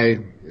had I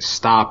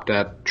stopped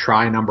at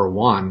try number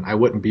 1, I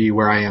wouldn't be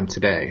where I am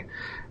today.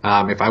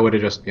 If I would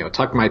have just,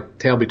 tucked my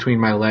tail between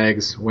my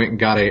legs, went and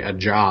got a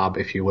job,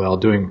 if you will,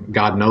 doing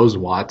God knows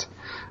what,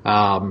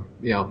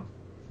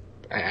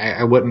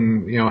 I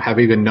wouldn't, have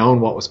even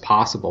known what was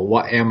possible.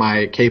 What am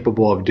I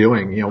capable of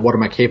doing? What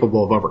am I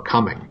capable of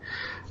overcoming?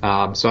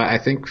 So I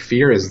think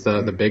fear is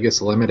the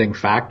biggest limiting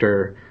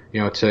factor,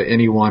 to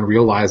anyone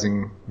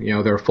realizing,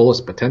 their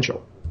fullest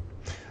potential.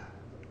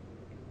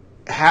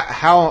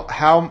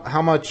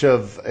 How much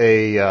of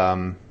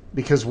a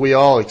because we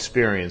all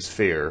experience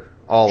fear,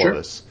 all Sure. of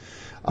us.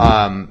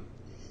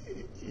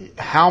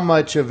 How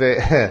much of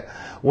it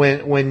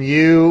when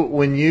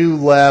you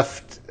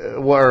left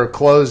or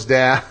closed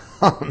down?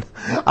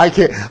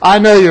 I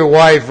know your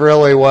wife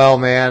really well,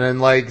 man,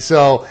 and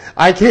so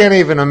I can't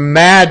even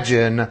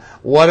imagine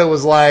what it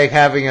was like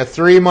having a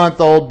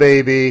 3-month-old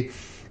baby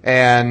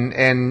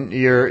and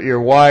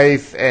your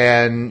wife,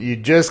 and you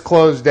just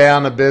closed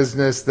down a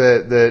business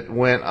that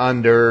went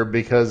under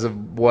because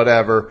of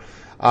whatever,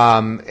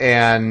 and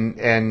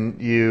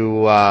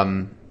you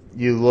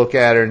look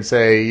at her and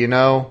say,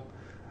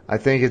 I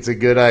think it's a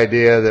good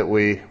idea that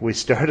we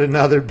start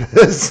another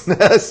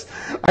business.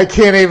 I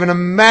can't even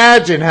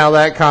imagine how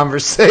that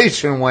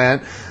conversation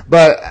went.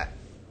 But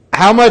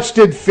how much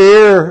did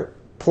fear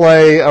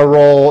play a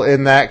role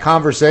in that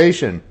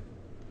conversation?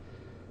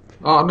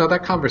 Oh, no,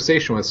 that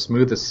conversation was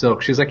smooth as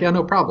silk. She's like, yeah,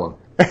 no problem.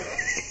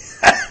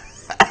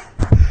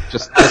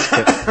 just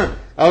kidding.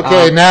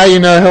 Okay, now you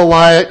know he'll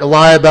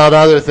lie about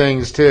other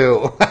things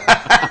too.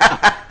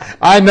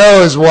 I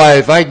know his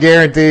wife. I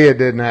guarantee it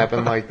didn't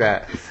happen like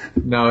that.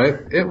 No,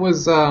 it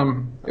was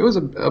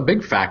a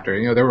big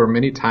factor. There were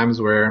many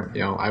times where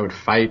I would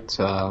fight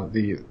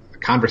the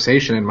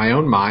conversation in my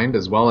own mind,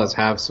 as well as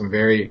have some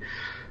very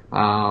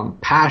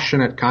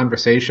passionate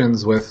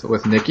conversations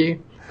with Nikki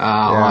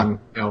on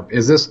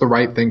is this the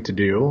right thing to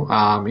do?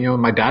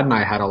 My dad and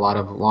I had a lot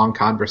of long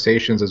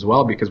conversations as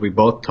well, because we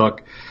both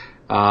took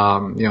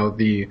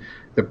the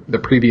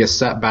previous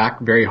setback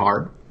very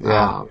hard.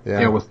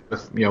 With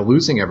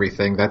losing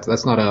everything,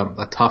 that's not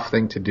a tough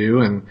thing to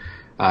do, and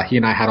he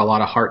and I had a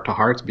lot of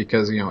heart-to-hearts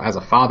because, as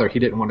a father, he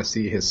didn't want to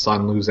see his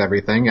son lose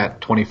everything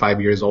at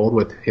 25 years old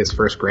with his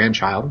first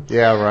grandchild.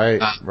 Yeah,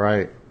 right,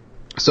 right.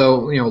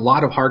 So, a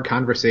lot of hard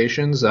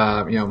conversations.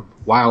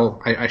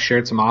 While I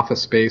shared some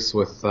office space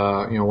with,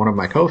 one of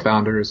my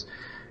co-founders,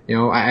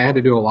 I had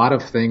to do a lot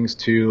of things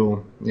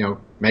to,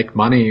 make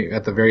money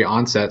at the very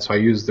onset. So I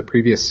used the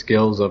previous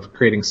skills of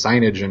creating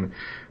signage and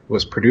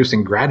was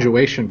producing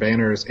graduation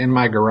banners in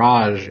my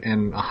garage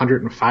in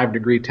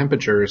 105-degree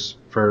temperatures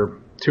for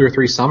 2 or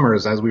 3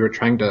 summers as we were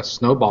trying to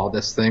snowball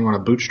this thing on a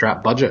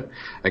bootstrap budget.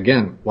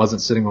 Again,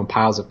 wasn't sitting on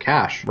piles of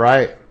cash.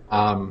 Right.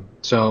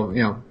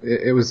 So,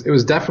 it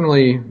was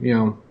definitely,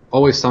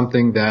 always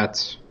something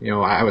that,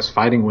 I was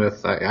fighting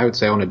with, I would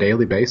say, on a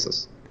daily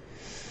basis.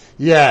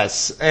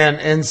 Yes. And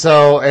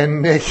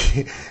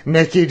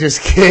Nikki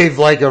just gave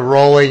like a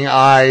rolling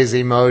eyes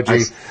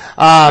emoji.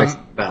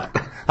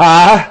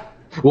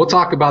 We'll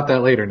talk about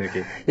that later,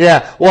 Nikki.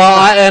 Yeah. Well,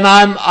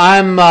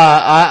 I'm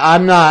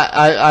not.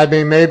 I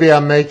mean, maybe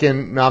I'm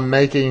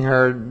making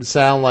her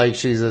sound like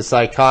she's a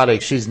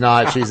psychotic. She's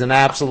not. She's an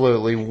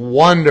absolutely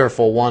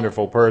wonderful,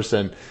 wonderful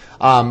person.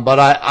 But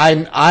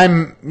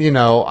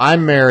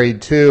I'm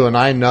married too, and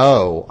I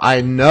know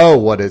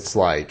what it's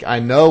like. I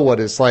know what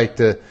it's like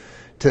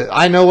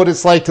I know what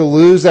it's like to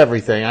lose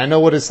everything. I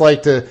know what it's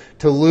like to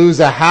lose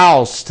a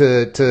house,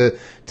 to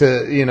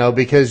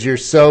because you're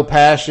so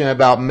passionate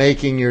about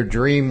making your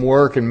dream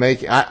work and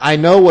I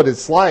know what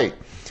it's like.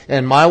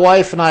 And my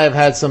wife and I have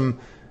had some,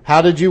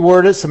 how did you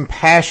word it? Some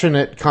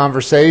passionate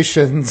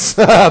conversations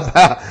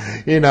about,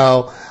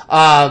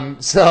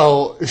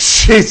 so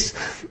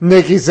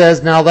Nikki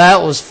says, now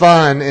that was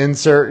fun,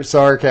 insert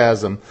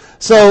sarcasm.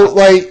 So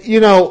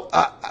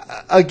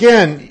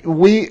again,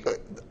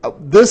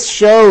 this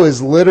show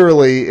is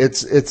literally,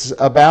 it's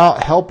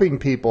about helping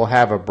people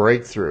have a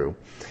breakthrough.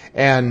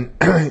 And,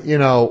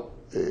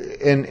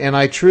 and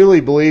I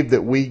truly believe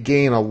that we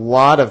gain a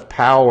lot of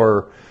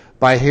power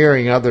by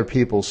hearing other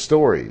people's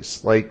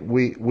stories. Like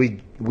we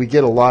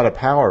get a lot of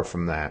power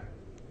from that.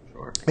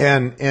 Sure.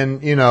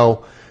 And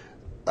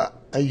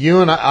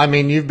you and I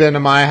mean, you've been to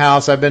my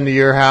house, I've been to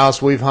your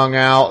house, we've hung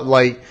out,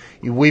 like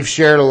we've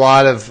shared a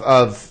lot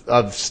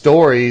of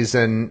stories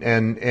and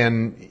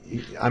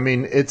I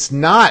mean, it's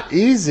not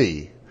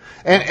easy.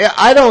 And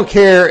I don't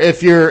care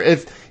if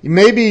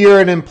maybe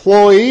you're an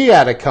employee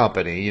at a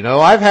company.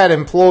 I've had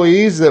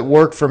employees that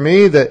work for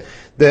me that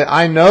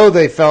I know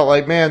they felt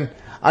like, man,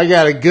 I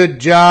got a good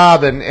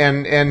job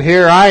and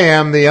here I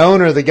am, the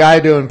owner, the guy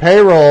doing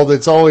payroll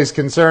that's always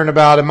concerned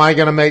about, am I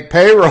going to make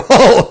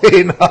payroll?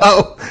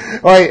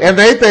 And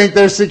they think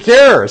they're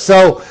secure.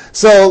 So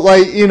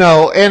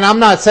and I'm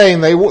not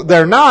saying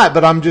they're not,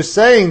 but I'm just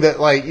saying that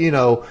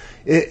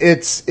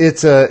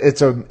it's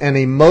an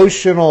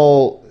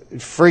emotional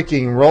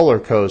freaking roller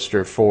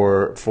coaster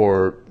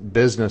for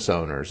business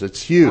owners.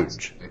 It's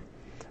huge.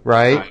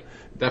 Right? I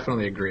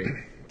definitely agree.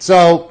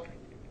 So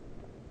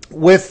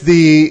with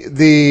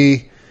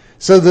the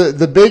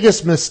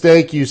biggest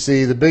mistake you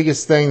see, the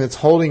biggest thing that's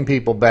holding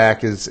people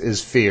back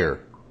is fear.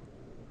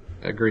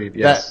 Agreed.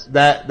 Yes.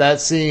 That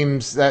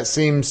seems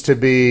to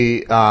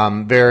be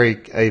a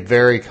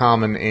very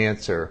common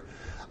answer.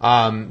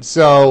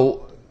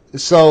 So,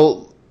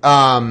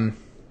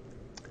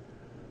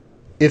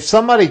 if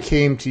somebody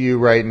came to you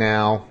right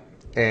now,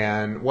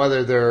 and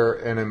whether they're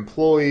an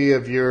employee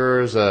of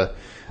yours, or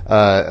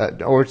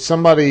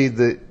somebody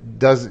that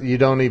you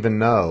don't even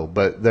know,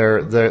 but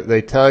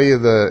they tell you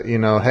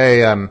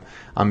hey,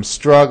 I'm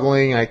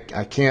struggling, I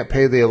can't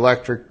pay the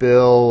electric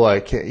bill,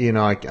 I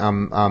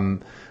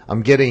can't,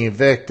 I'm getting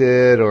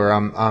evicted, or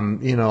I'm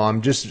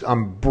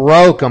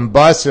broke, I'm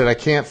busted, I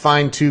can't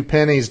find two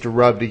pennies to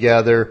rub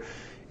together.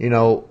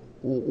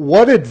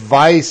 What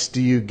advice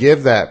do you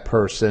give that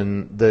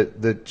person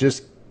that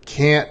just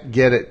can't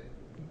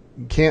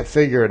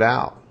figure it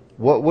out?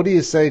 What do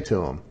you say to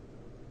them?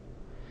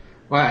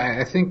 Well,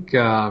 I think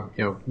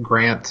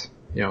Grant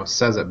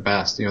says it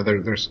best.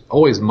 There's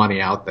always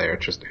money out there.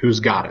 It's just who's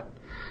got it.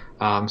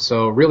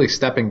 So really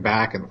stepping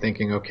back and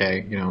thinking,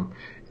 okay,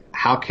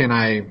 how can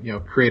I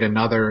create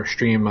another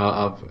stream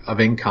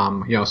of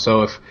income?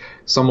 So if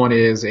someone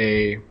is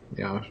a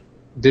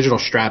digital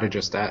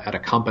strategist at a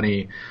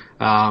company,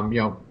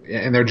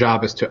 and their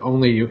job is to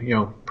only,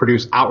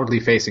 produce outwardly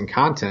facing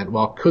content.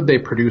 Well, could they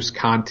produce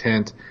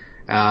content,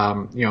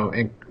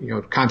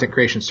 content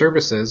creation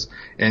services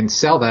and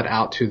sell that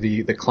out to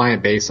the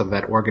client base of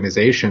that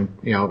organization,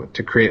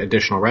 to create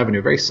additional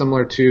revenue? Very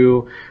similar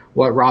to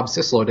what Rob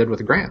Sislo did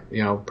with Grant,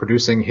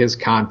 producing his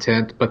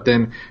content, but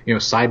then,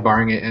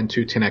 sidebarring it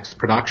into 10X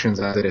Productions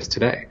as it is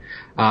today.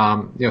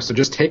 So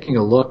just taking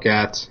a look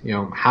at,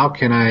 how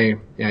can I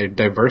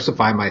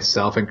diversify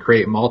myself and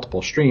create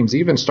multiple streams,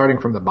 even starting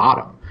from the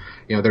bottom.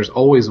 There's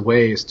always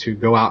ways to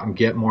go out and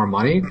get more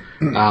money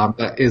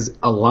that is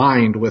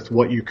aligned with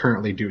what you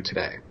currently do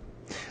today.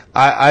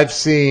 I've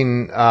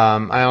seen,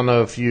 I don't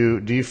know if do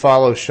you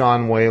follow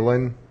Sean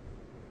Whalen?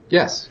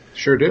 Yes,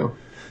 sure do.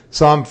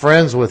 So I'm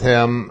friends with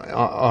him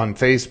on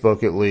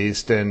Facebook at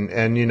least,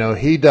 and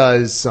he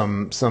does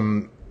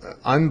some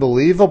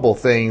unbelievable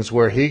things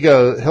where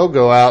he'll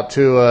go out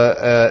to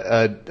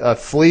a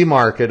flea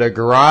market, a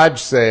garage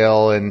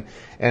sale, and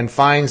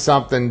find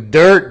something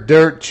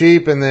dirt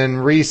cheap and then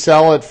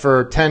resell it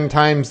for 10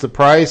 times the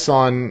price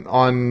on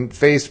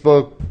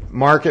Facebook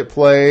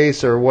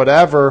Marketplace or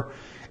whatever.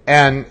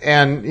 And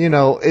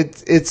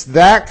it's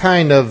that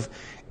kind of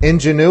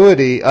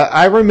ingenuity.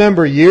 I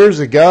remember years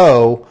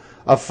ago,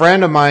 a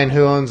friend of mine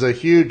who owns a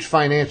huge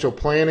financial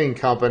planning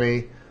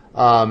company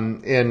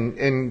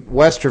in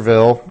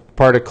Westerville,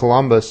 part of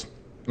Columbus.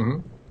 Mm-hmm.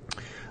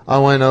 I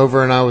went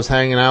over and I was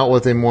hanging out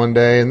with him one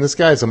day, and this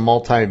guy's a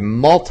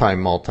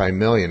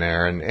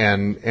multi-millionaire,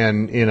 and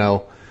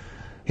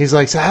he's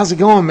like, "So how's it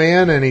going,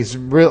 man?" And he's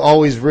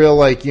always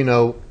real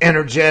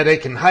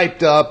energetic and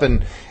hyped up,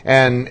 and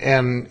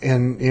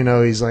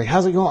he's like,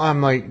 "How's it going?"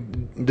 I'm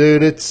like,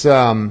 "Dude, it's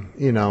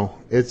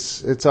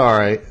it's all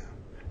right."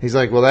 He's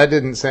like, "Well, that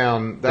didn't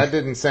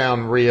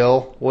sound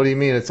real. What do you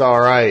mean it's all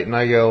right?" And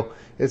I go,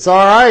 "It's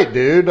all right,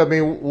 dude. I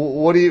mean,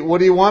 what do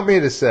you want me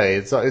to say?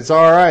 It's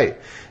all right."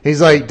 He's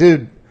like,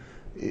 "Dude,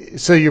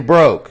 so you're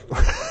broke?"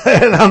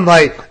 And I'm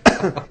like,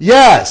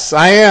 "Yes,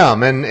 I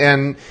am."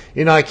 And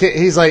I can't.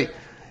 He's like,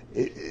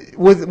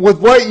 "With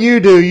what you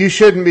do, you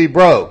shouldn't be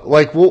broke.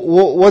 Like,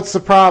 what's the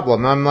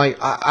problem?" I'm like,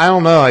 I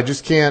don't know. I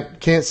just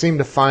can't seem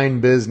to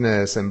find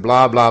business and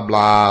blah blah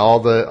blah. All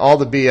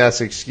the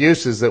BS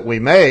excuses that we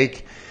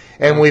make,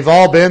 and we've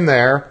all been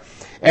there.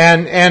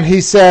 And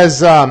he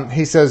says,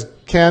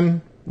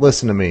 "Ken,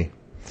 listen to me.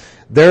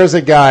 There's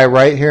a guy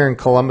right here in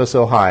Columbus,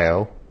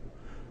 Ohio.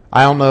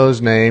 I don't know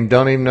his name,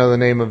 don't even know the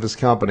name of his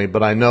company,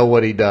 but I know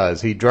what he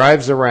does. He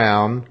drives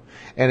around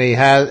and he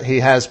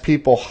has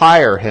people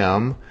hire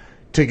him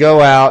to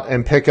go out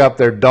and pick up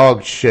their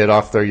dog shit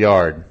off their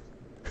yard."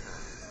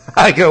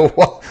 I go,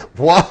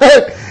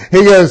 "What?"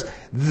 He goes,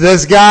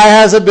 "This guy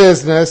has a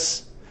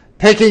business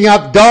picking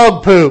up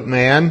dog poop,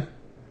 man."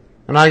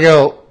 And I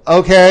go,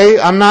 "Okay,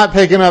 I'm not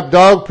picking up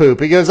dog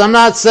poop." He goes, "I'm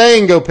not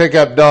saying go pick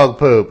up dog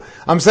poop.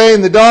 I'm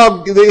saying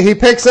he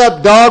picks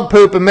up dog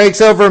poop and makes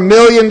over $1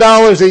 million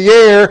a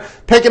year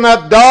picking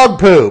up dog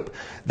poop.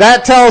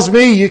 That tells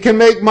me you can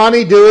make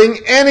money doing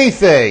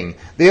anything.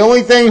 The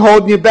only thing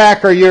holding you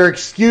back are your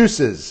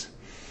excuses."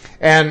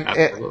 And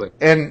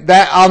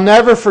that I'll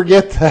never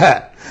forget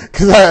that,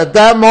 because at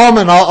that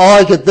moment all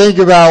I could think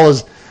about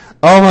was,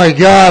 "Oh my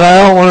God,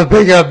 I don't want to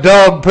pick up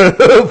dog poop."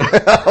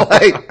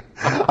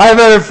 I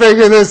better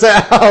figure this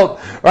out,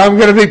 or I'm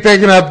going to be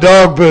picking up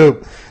dog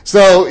poop.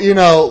 So, you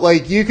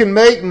can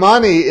make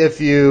money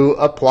if you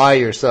apply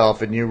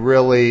yourself and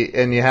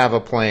you have a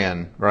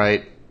plan,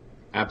 right?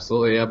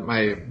 Absolutely.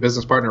 My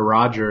business partner,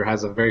 Roger,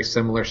 has a very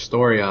similar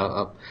story.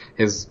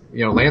 His,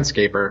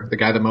 landscaper, the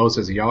guy that mows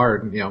his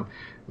yard,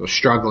 was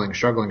struggling.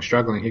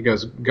 He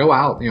goes, "Go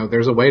out.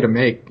 There's a way to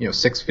make,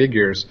 6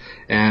 figures."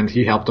 And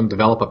he helped him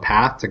develop a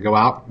path to go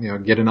out,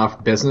 get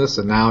enough business.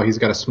 And now he's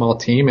got a small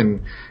team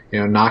and,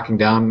 knocking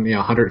down,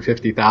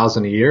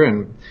 $150,000 a year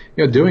and,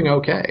 doing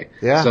okay.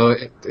 Yeah. So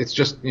it's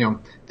just,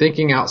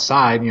 thinking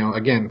outside,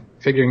 again,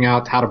 figuring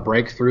out how to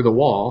break through the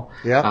wall,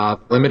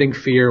 limiting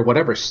fear,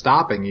 whatever's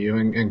stopping you,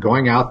 and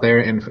going out there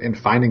and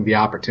finding the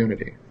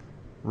opportunity.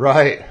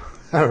 Right.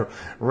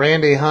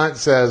 Randy Hunt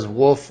says,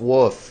 woof,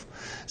 woof.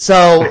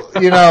 So,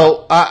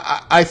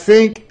 I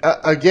think,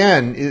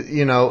 again,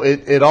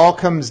 it all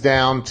comes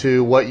down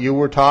to what you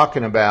were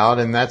talking about,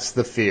 and that's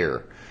the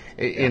fear.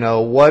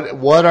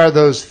 What are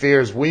those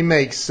fears? We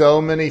make so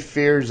many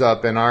fears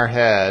up in our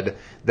head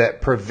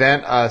that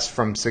prevent us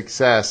from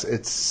success.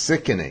 It's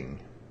sickening.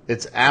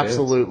 It's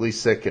absolutely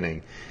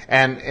sickening.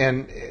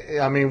 And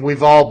I mean,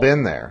 we've all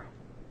been there.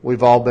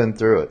 We've all been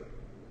through it.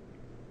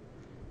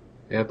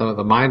 Yeah,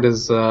 the mind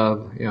is,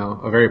 a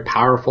very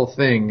powerful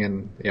thing.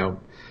 And,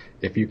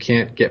 if you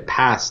can't get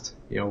past,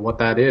 what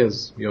that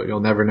is,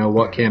 you'll never know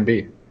what can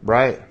be.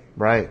 Right.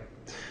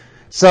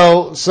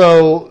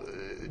 So,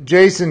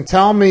 Jason,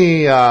 tell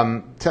me,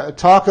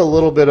 talk a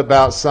little bit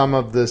about some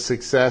of the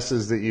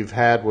successes that you've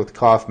had with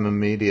Kaufman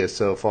Media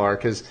so far,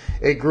 because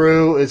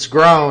it's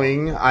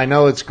growing. I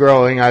know it's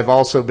growing. I've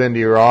also been to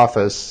your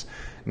office.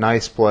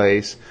 Nice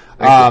place.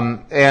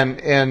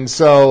 And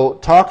so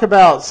talk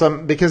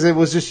about because it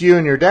was just you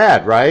and your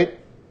dad, right?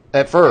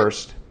 At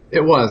first.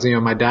 It was,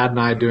 my dad and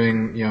I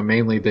doing,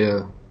 mainly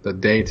the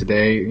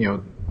day-to-day,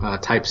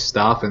 type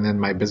stuff, and then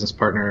my business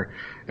partner,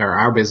 or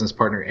our business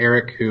partner,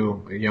 Eric,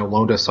 who,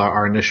 loaned us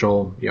our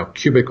initial,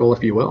 cubicle,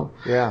 if you will.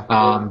 Yeah.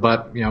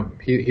 But,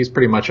 he's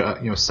pretty much,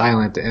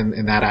 silent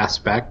in that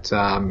aspect,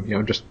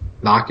 just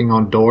knocking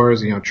on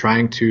doors,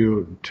 trying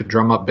to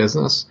drum up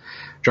business,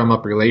 drum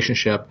up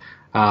relationship.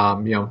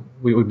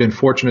 We've been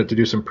fortunate to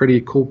do some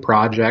pretty cool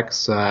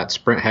projects at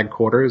Sprint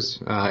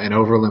headquarters in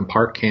Overland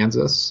Park,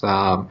 Kansas,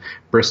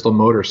 Bristol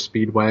Motor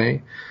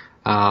Speedway.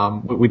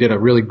 We did a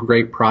really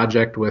great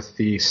project with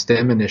the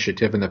STEM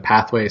initiative and the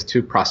Pathways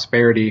to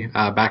Prosperity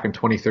back in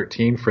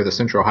 2013 for the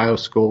Central Ohio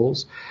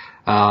schools.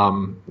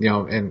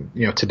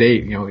 To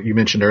date, you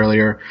mentioned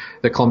earlier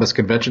the Columbus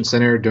Convention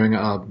Center doing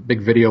a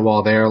big video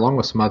wall there, along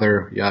with some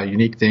other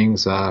unique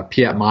things.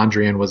 Piet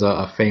Mondrian was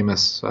a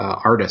famous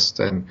artist,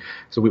 and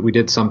so we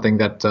did something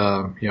that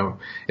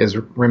is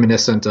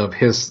reminiscent of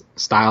his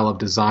style of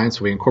design.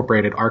 So we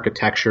incorporated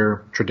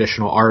architecture,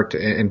 traditional art,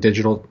 and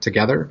digital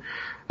together.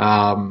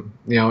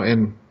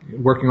 And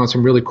working on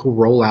some really cool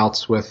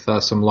rollouts with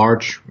some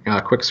large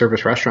quick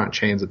service restaurant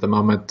chains at the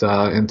moment,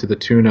 into the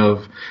tune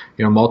of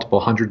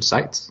multiple hundred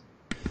sites.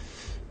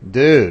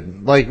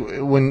 Dude, like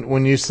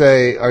when you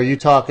say, are you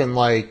talking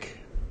like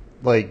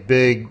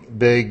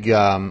big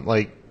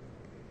like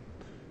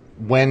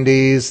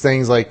Wendy's,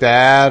 things like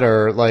that,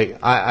 or like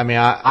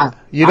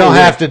you don't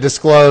have to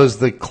disclose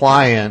the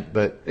client,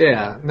 but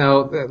yeah,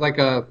 no,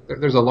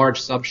 there's a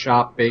large sub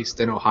shop based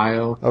in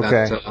Ohio.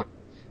 Okay. That,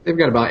 they've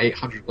got about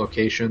 800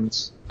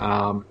 locations.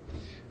 A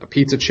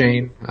pizza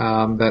chain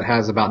that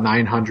has about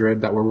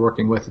 900 that we're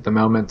working with at the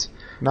moment.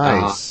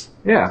 Nice.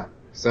 Yeah.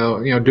 So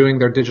doing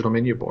their digital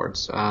menu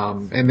boards,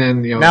 and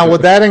then Now,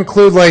 would that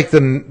include like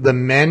the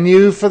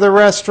menu for the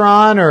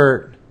restaurant,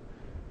 or?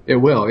 It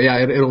will. Yeah.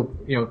 It'll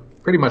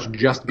pretty much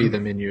just be the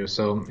menu.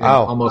 So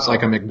almost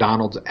like a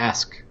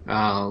McDonald's-esque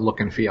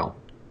look and feel.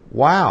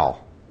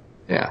 Wow.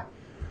 Yeah.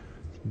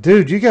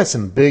 Dude, you got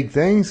some big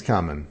things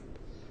coming.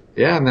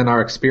 Yeah, and then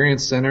our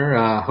experience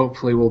center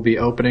hopefully will be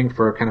opening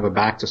for kind of a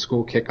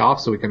back-to-school kickoff,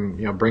 so we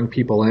can bring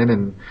people in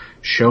and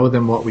show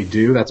them what we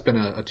do. That's been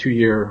a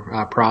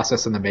 2-year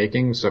process in the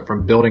making. So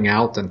from building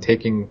out and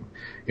taking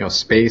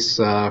space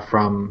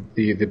from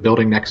the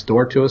building next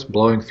door to us,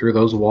 blowing through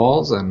those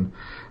walls, and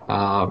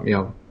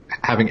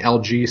having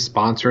LG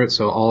sponsor it,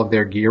 so all of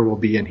their gear will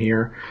be in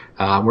here.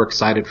 We're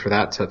excited for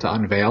that to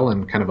unveil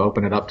and kind of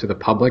open it up to the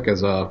public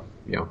as a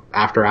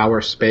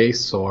after-hour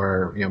space,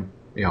 or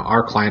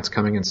our clients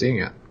coming and seeing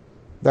it.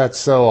 That's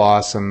so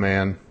awesome,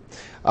 man.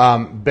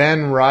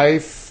 Ben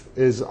Reif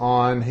is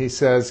on. He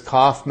says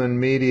Kaufman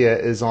Media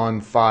is on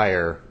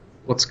fire.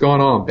 What's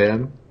going on,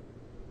 Ben?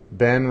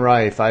 Ben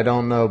Reif. I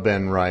don't know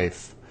Ben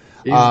Reif.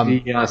 He's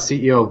the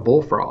CEO of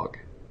Bullfrog.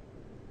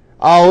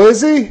 Oh,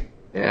 is he?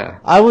 Yeah.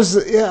 I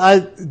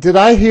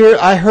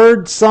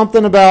heard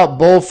something about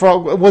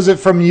Bullfrog. Was it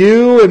from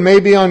you and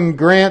maybe on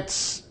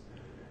Grant's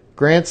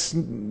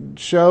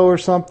show or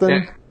something?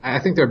 Yeah. I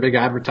think they're a big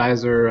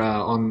advertiser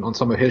on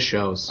some of his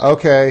shows.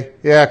 Okay,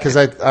 yeah, because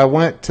I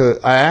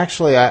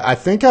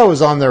think I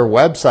was on their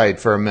website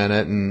for a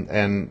minute,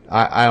 and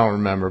I don't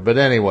remember, but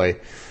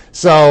anyway,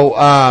 so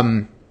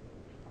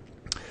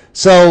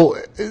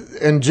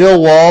and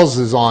Jill Walls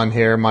is on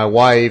here, my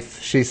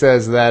wife. She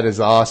says that is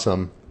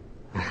awesome.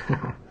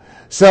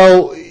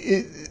 So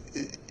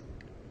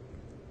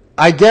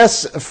I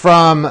guess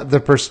from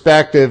the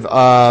perspective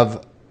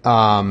of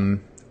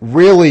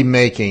really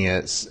making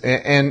it,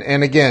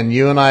 and again,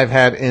 you and I have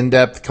had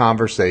in-depth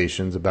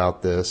conversations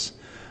about this,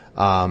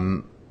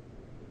 but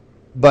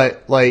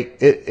like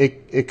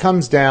it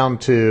comes down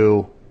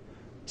to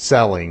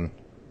selling.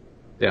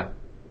 Yeah.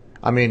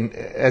 I mean,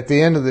 at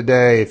the end of the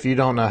day, if you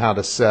don't know how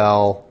to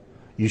sell,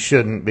 you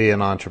shouldn't be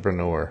an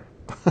entrepreneur.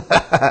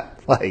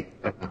 Like,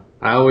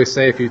 I always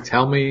say, if you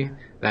tell me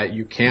that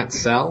you can't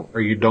sell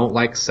or you don't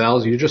like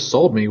sales, you just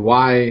sold me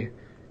why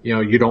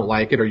you don't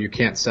like it or you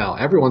can't sell.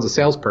 Everyone's a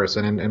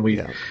salesperson, and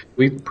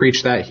we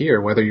preach that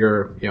here. Whether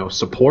you're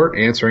support,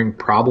 answering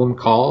problem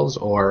calls,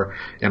 or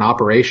in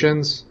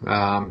operations,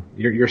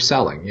 you're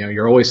selling.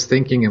 You're always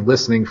thinking and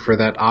listening for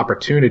that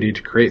opportunity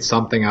to create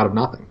something out of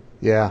nothing.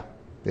 Yeah,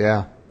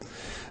 yeah,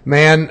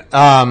 man.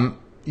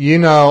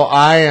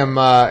 I am.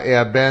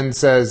 Ben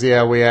says,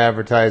 we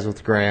advertise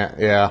with Grant.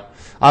 Yeah,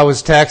 I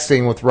was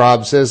texting with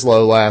Rob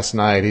Sislow last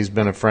night. He's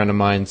been a friend of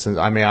mine since.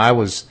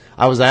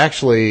 I was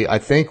actually, I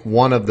think,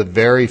 one of the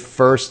very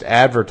first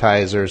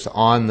advertisers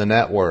on the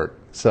network.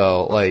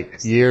 So,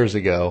 like, years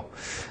ago,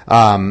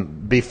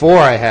 before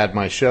I had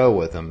my show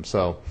with him.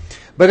 So,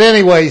 but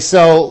anyway,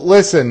 so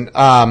listen,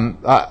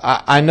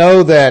 I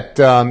know that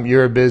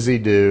you're a busy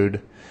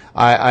dude.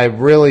 I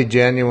really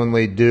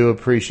genuinely do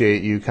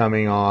appreciate you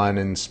coming on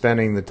and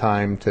spending the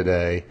time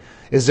today.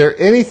 Is there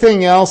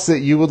anything else that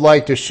you would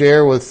like to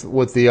share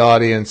with the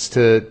audience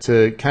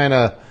to kind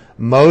of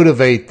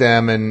motivate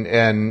them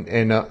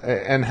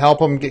and help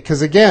them get,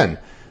 because again,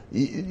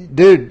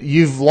 dude,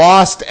 you've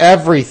lost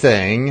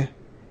everything,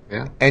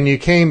 and you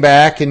came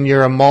back and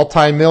you're a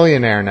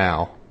multimillionaire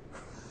now.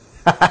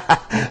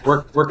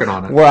 Working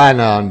on it. Well, I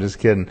know, I'm just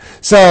kidding.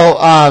 So,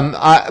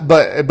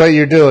 but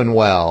you're doing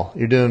well.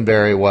 You're doing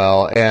very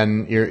well,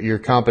 and your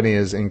company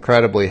is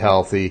incredibly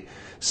healthy.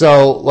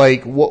 So,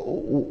 like,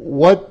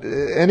 what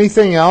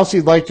anything else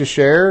you'd like to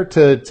share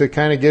to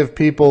kind of give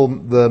people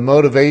the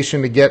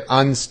motivation to get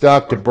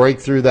unstuck, to break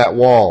through that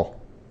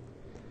wall?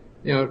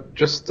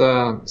 Just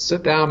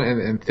sit down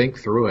and think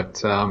through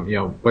it.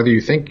 Whether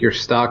you think you're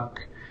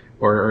stuck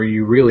or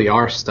you really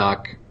are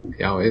stuck,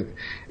 it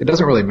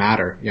doesn't really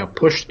matter.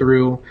 Push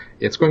through.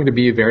 It's going to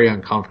be very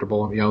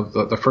uncomfortable.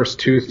 The first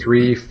 2,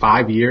 3,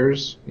 5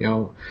 years,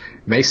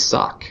 may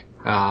suck.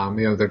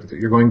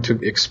 You're going to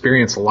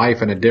experience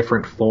life in a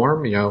different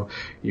form. Your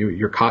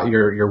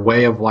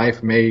way of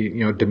life may,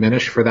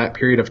 diminish for that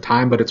period of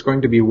time, but it's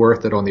going to be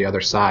worth it on the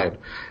other side,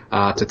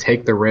 to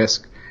take the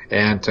risk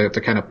and to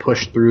kind of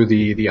push through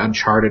the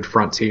uncharted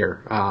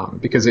frontier.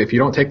 Because if you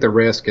don't take the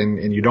risk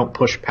and you don't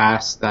push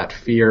past that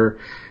fear,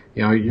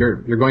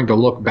 you're going to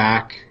look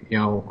back,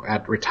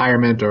 at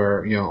retirement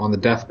or, on the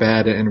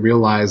deathbed and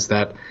realize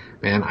that,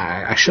 man,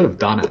 I should have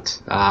done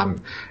it. I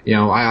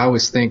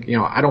always think,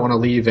 I don't want to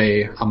leave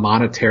a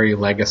monetary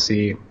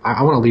legacy.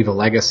 I want to leave a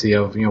legacy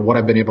of, what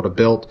I've been able to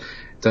build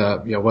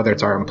to, whether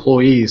it's our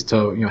employees,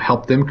 to,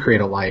 help them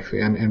create a life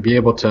and be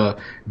able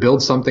to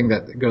build something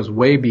that goes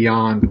way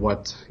beyond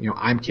what,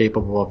 I'm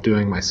capable of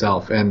doing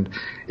myself. And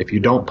if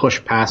you don't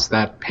push past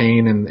that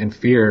pain and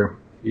fear,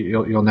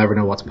 you'll never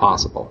know what's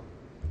possible.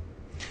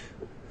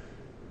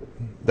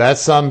 That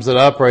sums it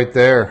up right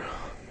there.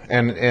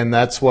 And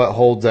that's what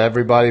holds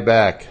everybody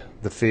back,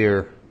 the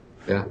fear.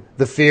 Yeah.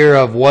 The fear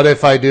of, what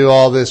if I do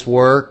all this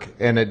work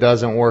and it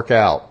doesn't work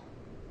out?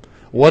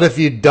 What if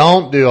you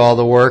don't do all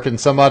the work and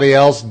somebody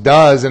else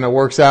does and it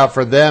works out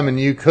for them and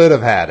you could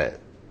have had it?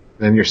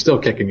 Then you're still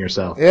kicking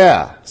yourself.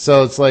 Yeah.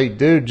 So it's like,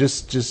 dude,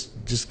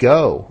 just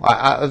go.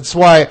 That's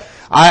why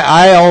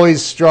I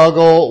always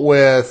struggle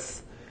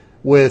with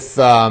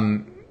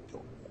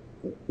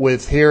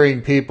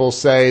hearing people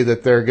say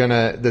that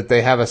that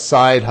they have a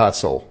side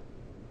hustle.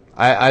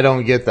 I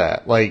don't get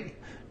that. Like,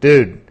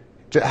 dude,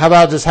 how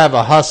about just have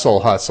a hustle?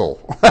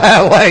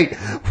 Like,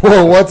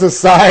 well, what's a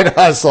side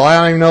hustle? I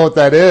don't even know what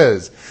that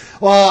is.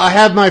 Well, I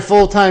have my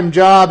full-time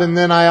job, and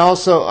then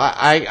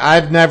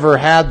I've never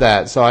had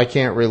that, so I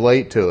can't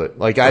relate to it.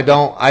 Like,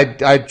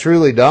 I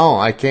truly don't.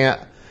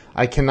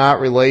 I cannot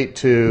relate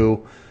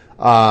to,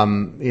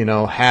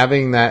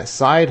 having that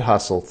side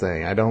hustle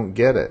thing. I don't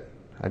get it.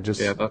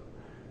 The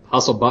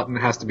hustle button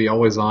has to be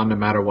always on no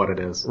matter what it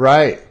is.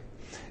 Right.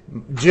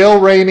 Jill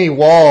Rainey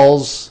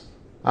Walls,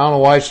 I don't know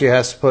why she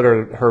has to put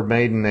her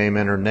maiden name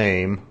in her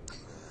name.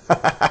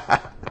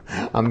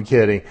 I'm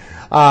kidding.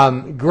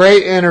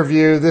 Great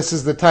interview. This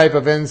is the type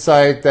of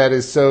insight that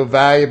is so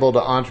valuable to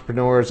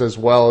entrepreneurs as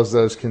well as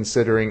those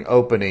considering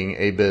opening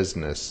a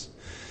business.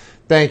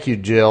 Thank you,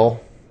 Jill.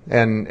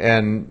 And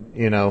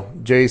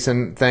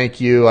Jason,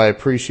 thank you. I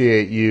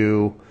appreciate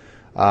you.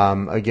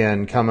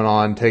 Again, coming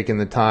on, taking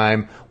the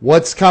time.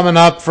 What's coming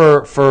up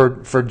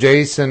for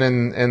Jason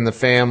and the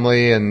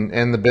family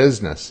and the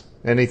business?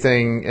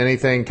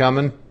 Anything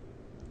coming?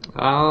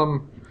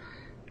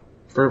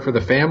 For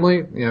the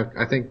family,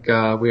 I think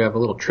we have a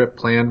little trip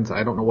planned.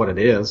 I don't know what it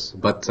is,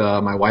 but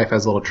my wife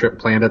has a little trip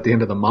planned at the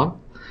end of the month.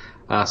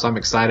 So I'm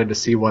excited to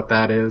see what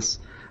that is.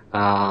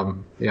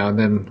 And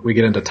then we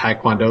get into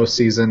Taekwondo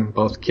season.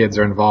 Both kids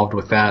are involved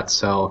with that.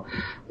 So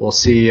we'll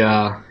see,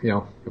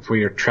 if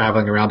we are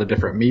traveling around to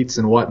different meets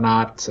and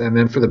whatnot. And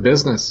then for the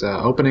business,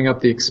 opening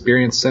up the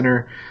Experience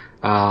Center,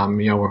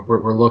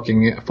 we're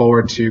looking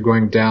forward to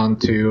going down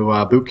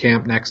to boot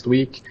camp next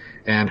week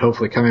and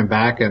hopefully coming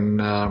back and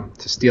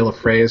to steal a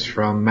phrase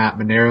from Matt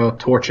Monero,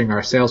 torching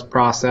our sales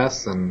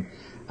process and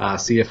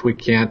see if we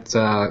can't,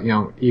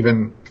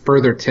 even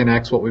further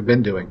 10x what we've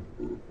been doing.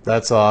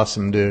 That's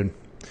awesome, dude.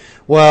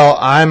 Well,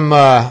 I'm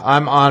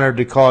honored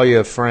to call you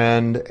a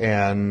friend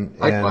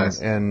Likewise.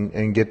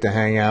 and get to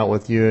hang out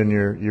with you and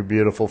your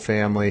beautiful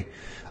family.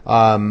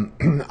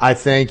 I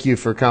thank you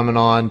for coming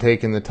on,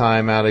 taking the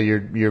time out of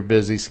your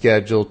busy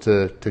schedule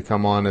to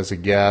come on as a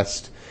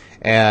guest.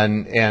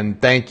 And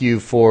thank you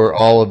for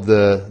all of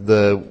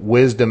the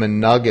wisdom and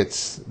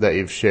nuggets that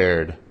you've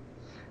shared.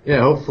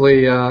 Yeah,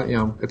 hopefully,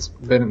 it's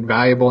been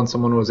valuable and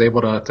someone was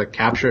able to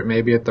capture it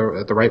maybe at the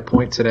right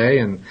point today.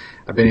 And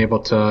I've been able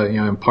to,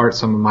 impart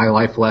some of my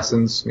life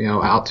lessons,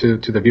 out to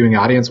the viewing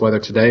audience, whether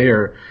today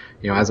or,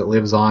 as it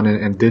lives on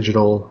in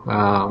digital,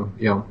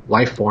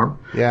 life form.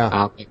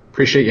 Yeah.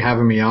 Appreciate you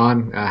having me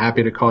on.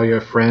 Happy to call you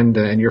a friend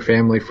and your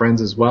family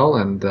friends as well.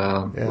 And,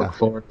 look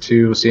forward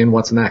to seeing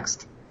what's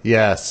next.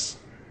 Yes.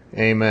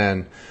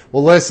 Amen.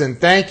 Well, listen,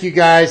 thank you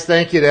guys.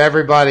 Thank you to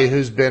everybody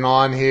who's been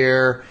on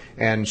here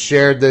and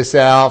shared this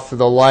out, for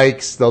the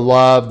likes, the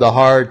love, the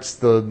hearts,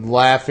 the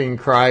laughing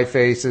cry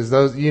faces.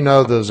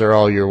 Those are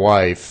all your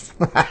wife.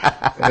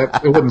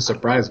 It wouldn't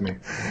surprise me.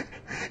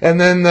 And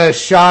then the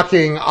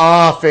shocking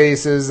awe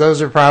faces,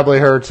 those are probably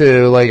her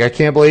too. Like, I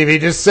can't believe he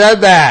just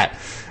said that.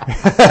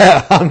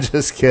 I'm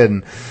just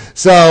kidding.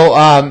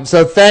 So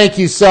thank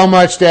you so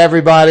much to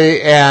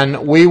everybody,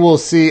 and we will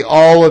see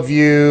all of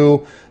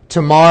you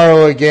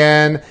tomorrow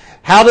again.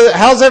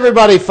 How's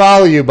everybody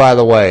follow you, by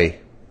the way?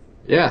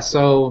 Yeah,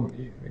 so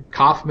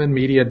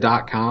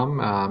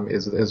kaufmanmedia.com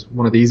is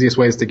one of the easiest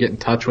ways to get in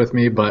touch with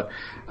me, but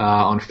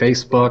on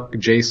Facebook,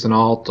 Jason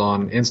Ault.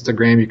 On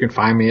Instagram, you can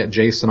find me at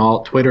Jason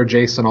Ault. Twitter,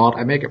 Jason Ault.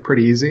 I make it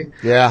pretty easy.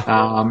 Yeah.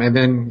 And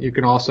then you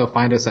can also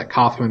find us at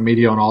Kaufman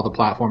Media on all the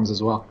platforms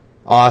as well.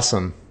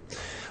 Awesome.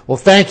 Well,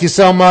 thank you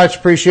so much.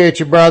 Appreciate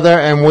you, brother.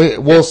 And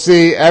we'll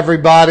see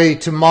everybody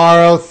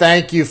tomorrow.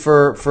 Thank you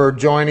for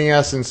joining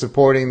us and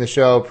supporting the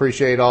show.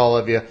 Appreciate all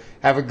of you.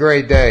 Have a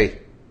great day.